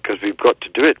 because we've got to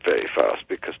do it very fast,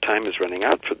 because time is running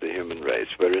out for the human race.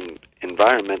 We're in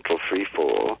environmental free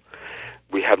fall.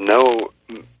 We have no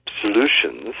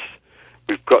solutions.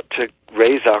 We've got to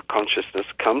raise our consciousness,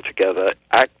 come together,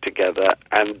 act together,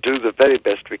 and do the very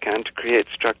best we can to create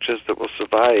structures that will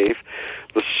survive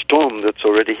the storm that's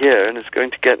already here and is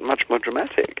going to get much more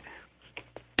dramatic.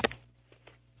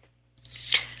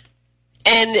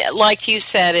 And like you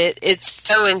said, it's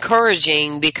so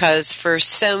encouraging, because for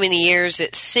so many years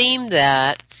it seemed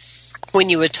that when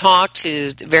you would talk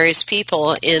to various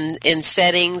people in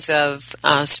settings of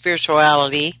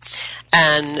spirituality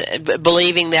and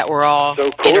believing that we're all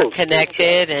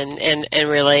interconnected and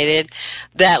related,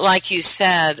 that, like you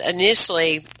said,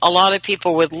 initially a lot of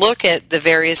people would look at the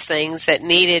various things that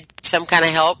needed some kind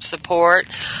of help, support,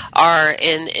 or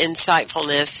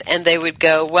insightfulness, and they would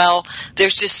go, well,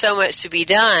 there's just so much to be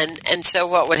done. And so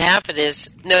what would happen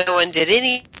is no one did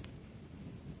any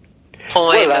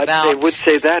they would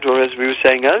say that, or as we were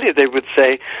saying earlier, they would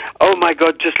say, oh my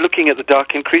God, just looking at the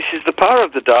dark increases the power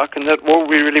of the dark, and that what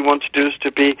we really want to do is to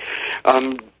be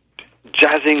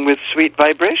jazzing with sweet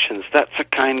vibrations. That's a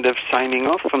kind of signing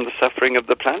off from the suffering of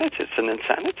the planet. It's an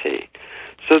insanity.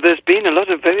 So there's been a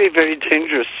lot of very, very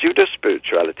dangerous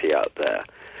pseudo-spirituality out there.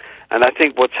 And I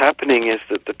think what's happening is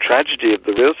that the tragedy of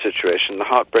the real situation, the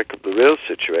heartbreak of the real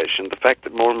situation, the fact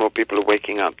that more and more people are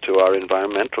waking up to our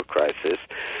environmental crisis,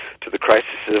 to the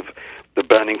crisis of the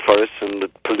burning forests and the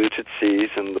polluted seas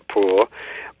and the poor,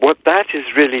 what that is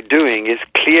really doing is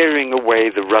clearing away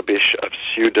the rubbish of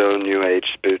pseudo-New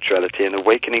Age spirituality and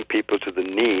awakening people to the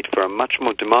need for a much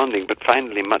more demanding but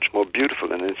finally much more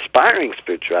beautiful and inspiring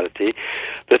spirituality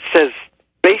that says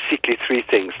basically three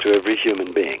things to every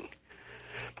human being.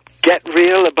 Get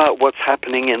real about what's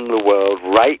happening in the world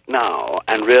right now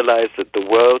and realize that the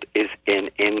world is in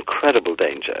incredible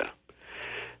danger.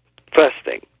 First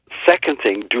thing. Second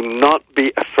thing, do not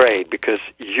be afraid, because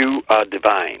you are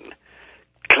divine.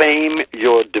 Claim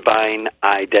your divine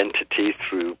identity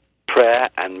through prayer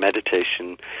and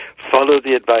meditation. Follow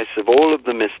the advice of all of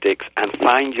the mystics and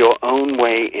find your own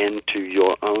way into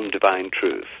your own divine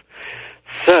truth.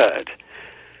 Third,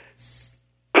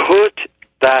 put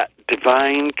that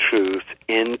divine truth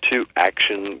into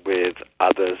action with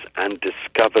others and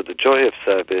discover the joy of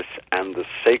service and the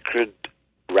sacred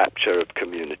rapture of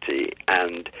community,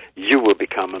 and you will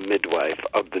become a midwife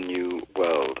of the new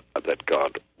world that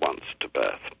God wants to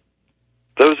birth.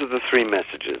 Those are the three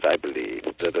messages, I believe,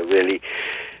 that are really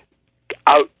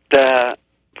out there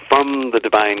from the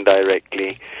divine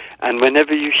directly. And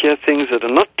whenever you hear things that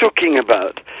are not talking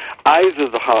about either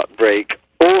the heartbreak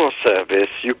or service,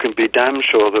 you can be damn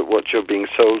sure that what you're being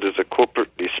sold is a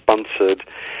corporately sponsored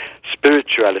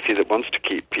spirituality that wants to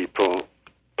keep people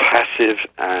passive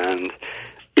and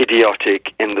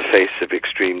idiotic in the face of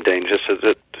extreme danger, so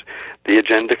that the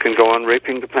agenda can go on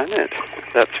raping the planet.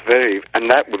 And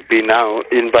that would be now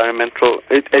environmental,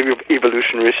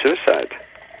 evolutionary suicide.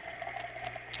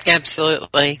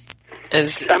 Absolutely.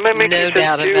 There's no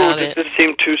doubt about it. Does this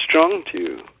seem too strong to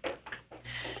you?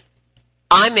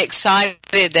 I'm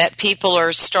excited that people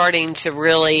are starting to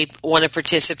really want to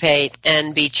participate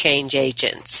and be change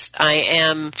agents.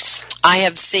 I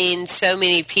have seen so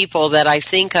many people that I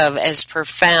think of as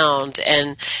profound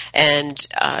and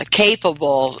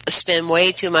capable spend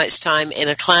way too much time in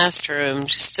a classroom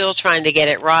still trying to get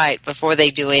it right before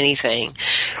they do anything.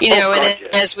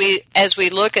 As we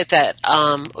look at that,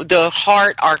 the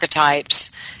heart archetypes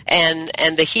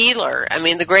and the healer, I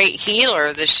mean, the great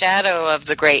healer, the shadow of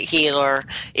the great healer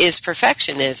is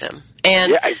perfectionism.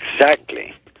 And yeah,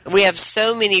 exactly. We have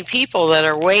so many people that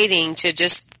are waiting to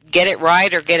just get it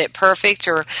right or get it perfect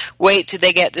or wait till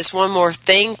they get this one more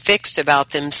thing fixed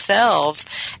about themselves.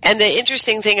 And the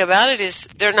interesting thing about it is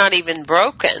they're not even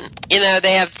broken.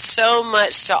 They have so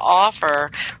much to offer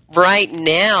right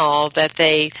now that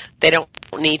they don't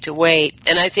need to wait.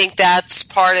 And I think that's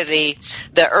part of the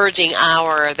urging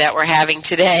hour that we're having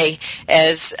today,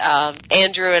 as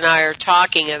Andrew and I are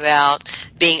talking about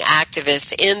being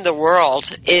activists in the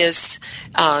world, is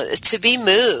to be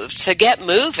moved, to get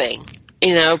moving.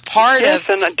 Yes,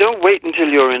 and don't wait until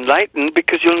you're enlightened,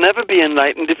 because you'll never be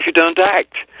enlightened if you don't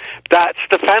act. That's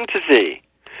the fantasy.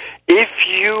 If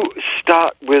you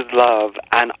start with love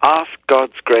and ask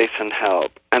God's grace and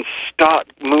help and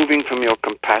start moving from your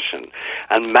compassion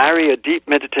and marry a deep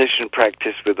meditation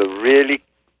practice with a really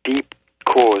deep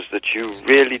cause that you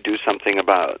really do something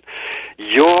about,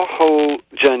 your whole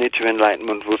journey to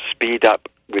enlightenment will speed up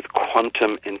with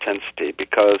quantum intensity,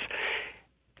 because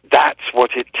that's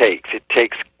what it takes. It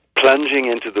takes plunging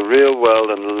into the real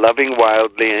world and loving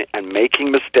wildly and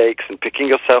making mistakes and picking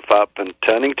yourself up and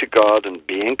turning to God and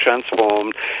being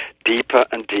transformed deeper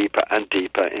and deeper and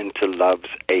deeper into love's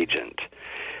agent.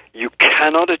 You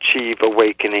cannot achieve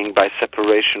awakening by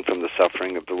separation from the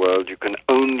suffering of the world. You can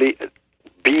only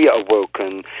be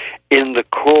awoken in the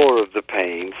core of the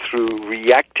pain through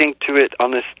reacting to it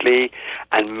honestly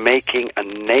and making a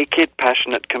naked,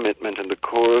 passionate commitment in the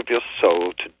core of your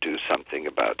soul to do something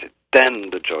about it. Then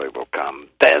the joy will come.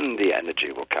 Then the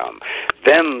energy will come.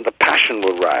 Then the passion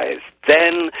will rise.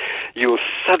 Then you'll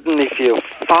suddenly feel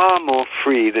far more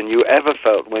free than you ever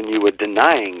felt when you were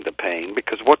denying the pain,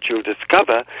 because what you'll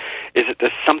discover is that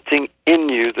there's something in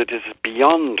you that is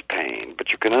beyond pain,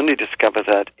 but you can only discover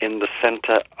that in the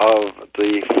center of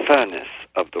the furnace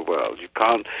of the world. You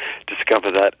can't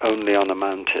discover that only on a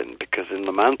mountain, because in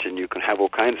the mountain you can have all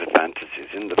kinds of fantasies.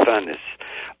 In the furnace,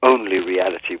 only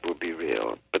reality will be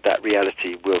real, but that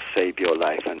reality will save your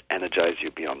life and energize you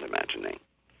beyond imagining.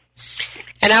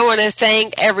 And I want to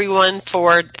thank everyone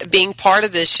for being part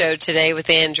of this show today with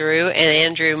Andrew, and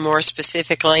Andrew more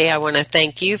specifically. I want to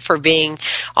thank you for being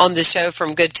on the show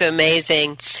From Good to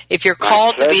Amazing. If you're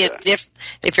called to be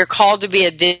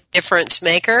a difference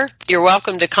maker, you're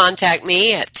welcome to contact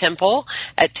me at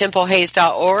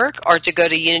templehayes.org or to go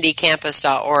to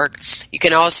unitycampus.org. You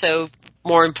can also,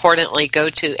 more importantly, go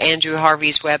to Andrew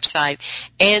Harvey's website,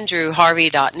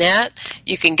 andrewharvey.net.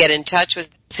 You can get in touch with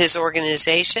his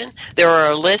organization. There are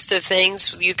a list of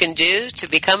things you can do to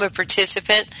become a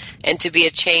participant and to be a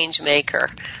change maker.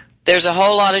 There's a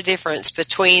whole lot of difference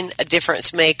between a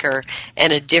difference maker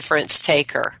and a difference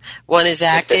taker. One is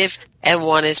active and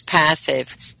one is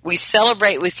passive. We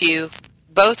celebrate with you,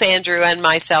 both Andrew and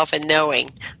myself, in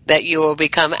knowing that you will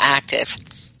become active.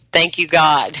 Thank you,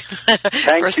 God.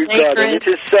 Thank you, God, and it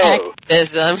is so.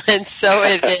 Activism, and so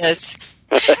it is.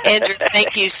 Andrew,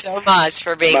 thank you so much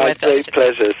for being with us today. My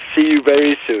great pleasure. See you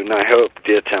very soon, I hope,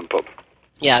 dear Temple.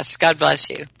 Yes, God bless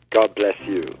you. God bless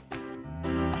you.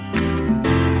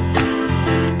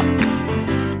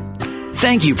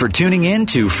 Thank you for tuning in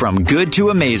to From Good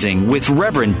to Amazing with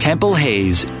Reverend Temple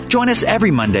Hayes. Join us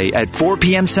every Monday at 4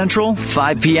 p.m. Central,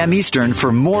 5 p.m. Eastern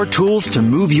for more tools to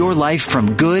move your life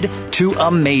from good to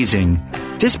amazing.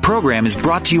 This program is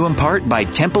brought to you in part by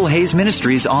Temple Hayes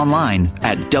Ministries online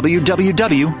at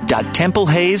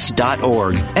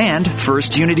www.templehayes.org and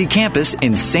First Unity Campus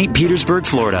in St. Petersburg,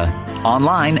 Florida.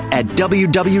 Online at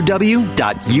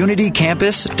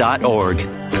www.unitycampus.org.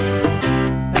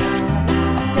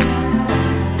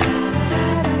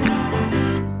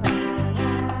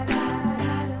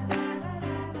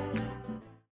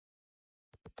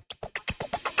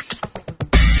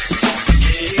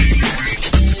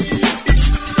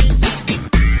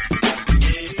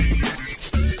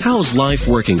 How's life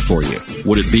working for you?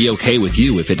 Would it be okay with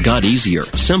you if it got easier,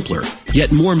 simpler,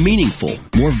 yet more meaningful,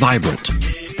 more vibrant?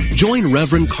 Join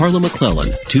Reverend Carla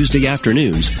McClellan Tuesday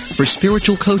afternoons for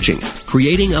spiritual coaching,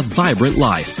 creating a vibrant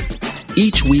life.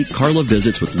 Each week, Carla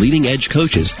visits with leading-edge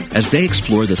coaches as they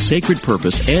explore the sacred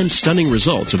purpose and stunning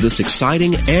results of this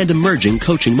exciting and emerging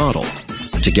coaching model.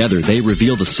 Together, they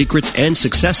reveal the secrets and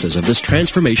successes of this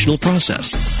transformational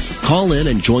process. Call in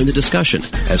and join the discussion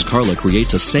as Carla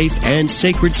creates a safe and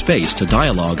sacred space to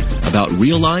dialogue about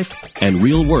real life and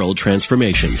real-world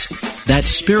transformations. That's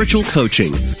Spiritual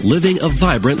Coaching, Living a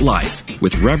Vibrant Life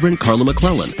with Reverend Carla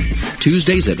McClellan.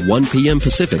 Tuesdays at 1 p.m.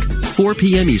 Pacific, 4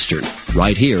 p.m. Eastern,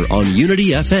 right here on Unity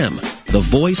FM, the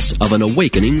voice of an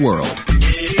awakening world.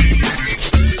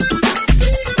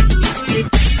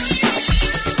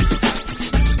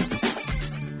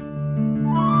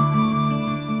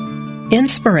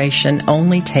 Inspiration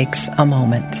only takes a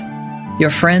moment. Your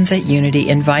friends at Unity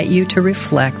invite you to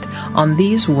reflect on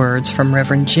these words from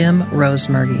Reverend Jim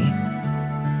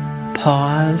Rosemurgy.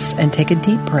 Pause and take a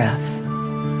deep breath.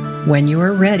 When you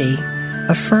are ready,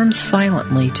 affirm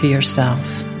silently to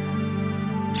yourself,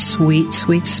 "Sweet,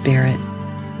 sweet Spirit,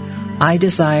 I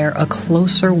desire a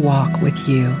closer walk with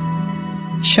you.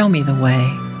 Show me the way.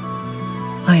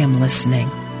 I am listening."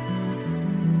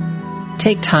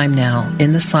 Take time now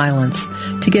in the silence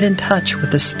to get in touch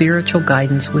with the spiritual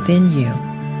guidance within you.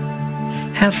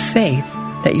 Have faith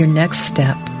that your next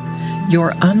step,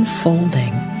 your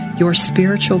unfolding, your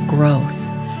spiritual growth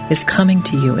is coming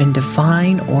to you in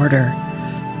divine order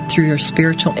through your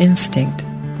spiritual instinct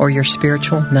or your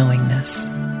spiritual knowingness.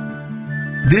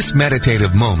 This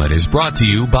meditative moment is brought to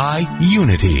you by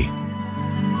Unity.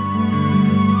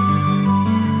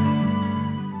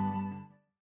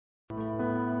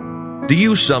 Do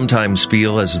you sometimes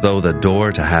feel as though the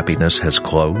door to happiness has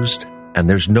closed and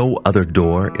there's no other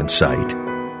door in sight?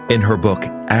 In her book,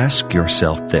 Ask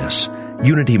Yourself This,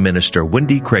 Unity Minister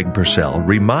Wendy Craig Purcell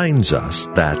reminds us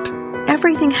that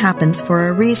everything happens for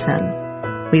a reason.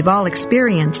 We've all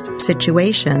experienced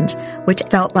situations which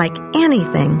felt like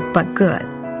anything but good.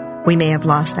 We may have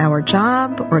lost our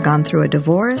job or gone through a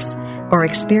divorce or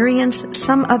experienced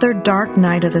some other dark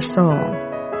night of the soul.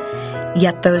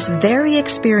 Yet those very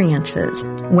experiences,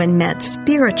 when met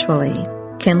spiritually,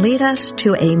 can lead us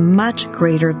to a much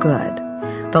greater good.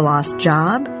 The lost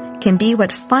job can be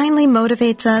what finally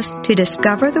motivates us to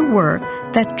discover the work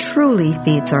that truly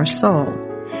feeds our soul.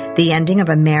 The ending of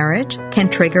a marriage can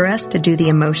trigger us to do the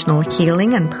emotional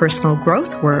healing and personal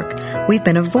growth work we've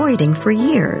been avoiding for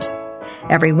years.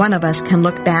 Every one of us can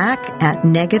look back at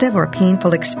negative or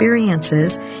painful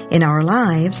experiences in our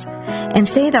lives and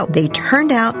say that they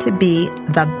turned out to be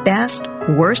the best,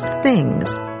 worst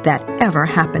things that ever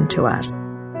happened to us.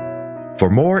 For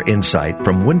more insight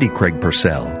from Wendy Craig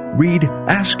Purcell, read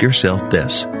Ask Yourself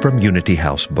This from Unity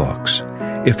House Books.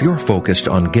 If you're focused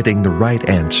on getting the right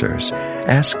answers,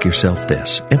 Ask Yourself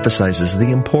This emphasizes the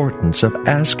importance of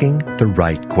asking the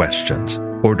right questions.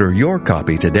 Order your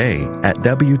copy today at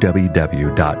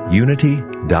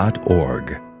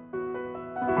www.unity.org.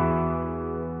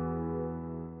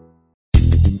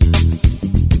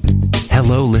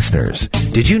 Hello, listeners.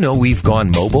 Did you know we've gone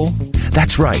mobile?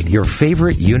 That's right. Your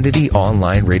favorite Unity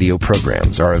online radio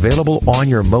programs are available on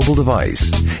your mobile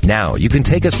device. Now you can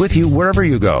take us with you wherever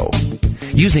you go.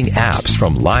 Using apps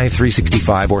from Live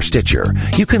 365 or Stitcher,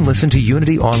 you can listen to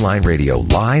Unity Online Radio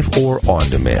live or on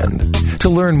demand. To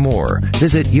learn more,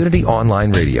 visit Unity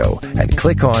Online Radio and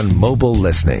click on Mobile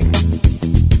Listening.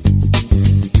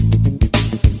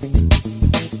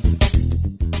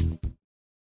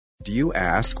 Do you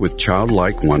ask with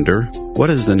childlike wonder, what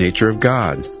is the nature of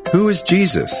God? Who is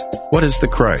Jesus? What is the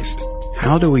Christ?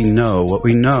 How do we know what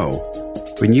we know?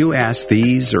 When you ask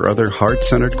these or other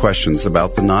heart-centered questions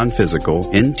about the non-physical,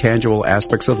 intangible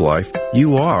aspects of life,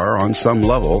 you are, on some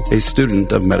level, a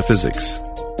student of metaphysics.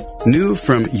 New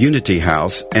from Unity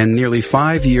House and nearly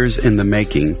 5 years in the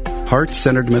making,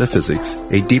 Heart-Centered Metaphysics,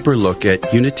 a deeper look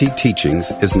at Unity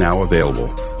teachings, is now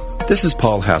available. This is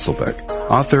Paul Hasselbeck,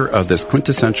 author of this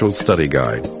quintessential study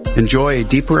guide. Enjoy a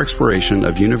deeper exploration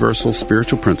of universal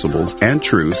spiritual principles and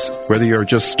truths, whether you are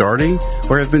just starting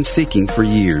or have been seeking for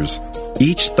years.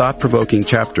 Each thought-provoking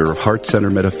chapter of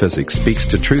Heart-Centered Metaphysics speaks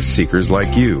to truth seekers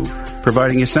like you,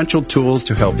 providing essential tools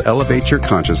to help elevate your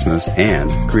consciousness and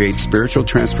create spiritual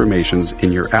transformations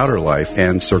in your outer life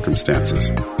and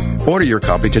circumstances. Order your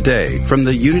copy today from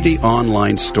the Unity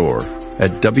Online Store at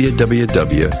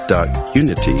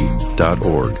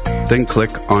www.unity.org. Then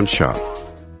click on Shop.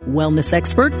 Wellness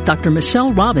expert Dr.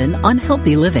 Michelle Robin on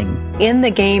healthy living. In the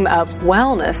game of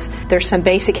wellness, there's some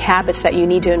basic habits that you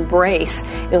need to embrace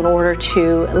in order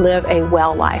to live a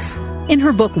well life. In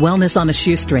her book, Wellness on a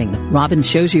Shoestring, Robin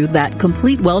shows you that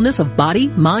complete wellness of body,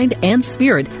 mind, and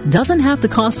spirit doesn't have to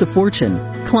cost a fortune.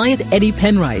 Client Eddie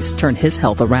Penrice turned his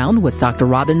health around with Dr.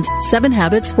 Robin's 7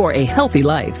 Habits for a Healthy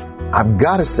Life. I've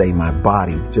got to say my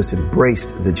body just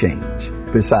embraced the change.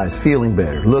 Besides feeling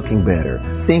better, looking better,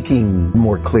 thinking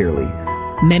more clearly.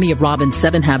 Many of Robin's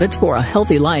 7 Habits for a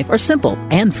Healthy Life are simple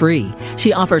and free.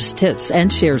 She offers tips and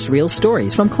shares real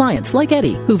stories from clients like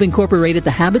Eddie, who've incorporated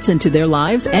the habits into their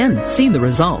lives and seen the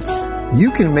results.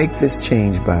 You can make this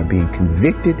change by being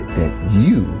convicted that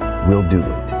you will do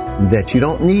it, that you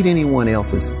don't need anyone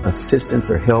else's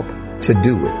assistance or help to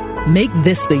do it. Make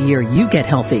this the year you get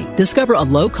healthy. Discover a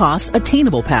low-cost,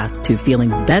 attainable path to feeling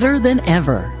better than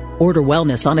ever. Order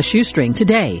Wellness on a Shoestring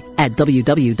today at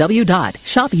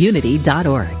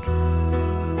www.shopunity.org.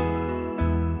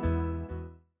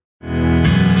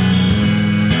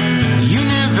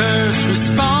 Universe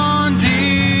responding.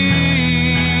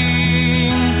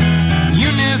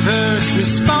 Universe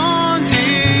responding.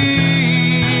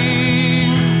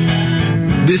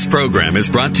 This program is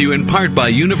brought to you in part by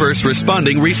Universe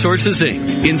Responding Resources,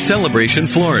 Inc. in Celebration,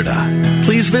 Florida.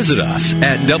 Please visit us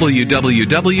at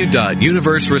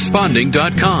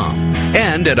www.universeresponding.com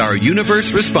and at our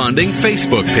Universe Responding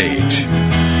Facebook page.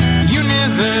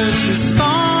 Universe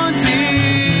responding.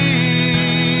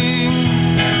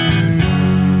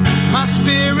 My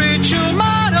spiritual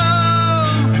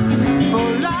motto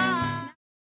for life.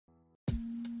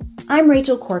 I'm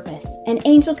Rachel Corpus, an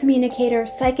angel communicator,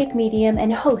 psychic medium,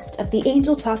 and host of the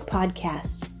Angel Talk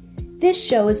podcast. This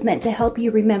show is meant to help you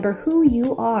remember who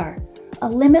you are, a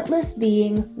limitless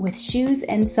being with shoes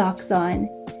and socks on.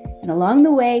 And along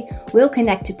the way, we'll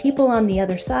connect to people on the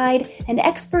other side and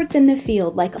experts in the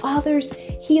field like authors,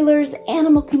 healers,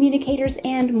 animal communicators,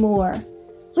 and more.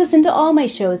 Listen to all my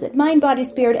shows at Mind, Body,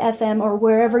 Spirit FM or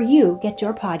wherever you get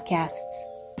your podcasts.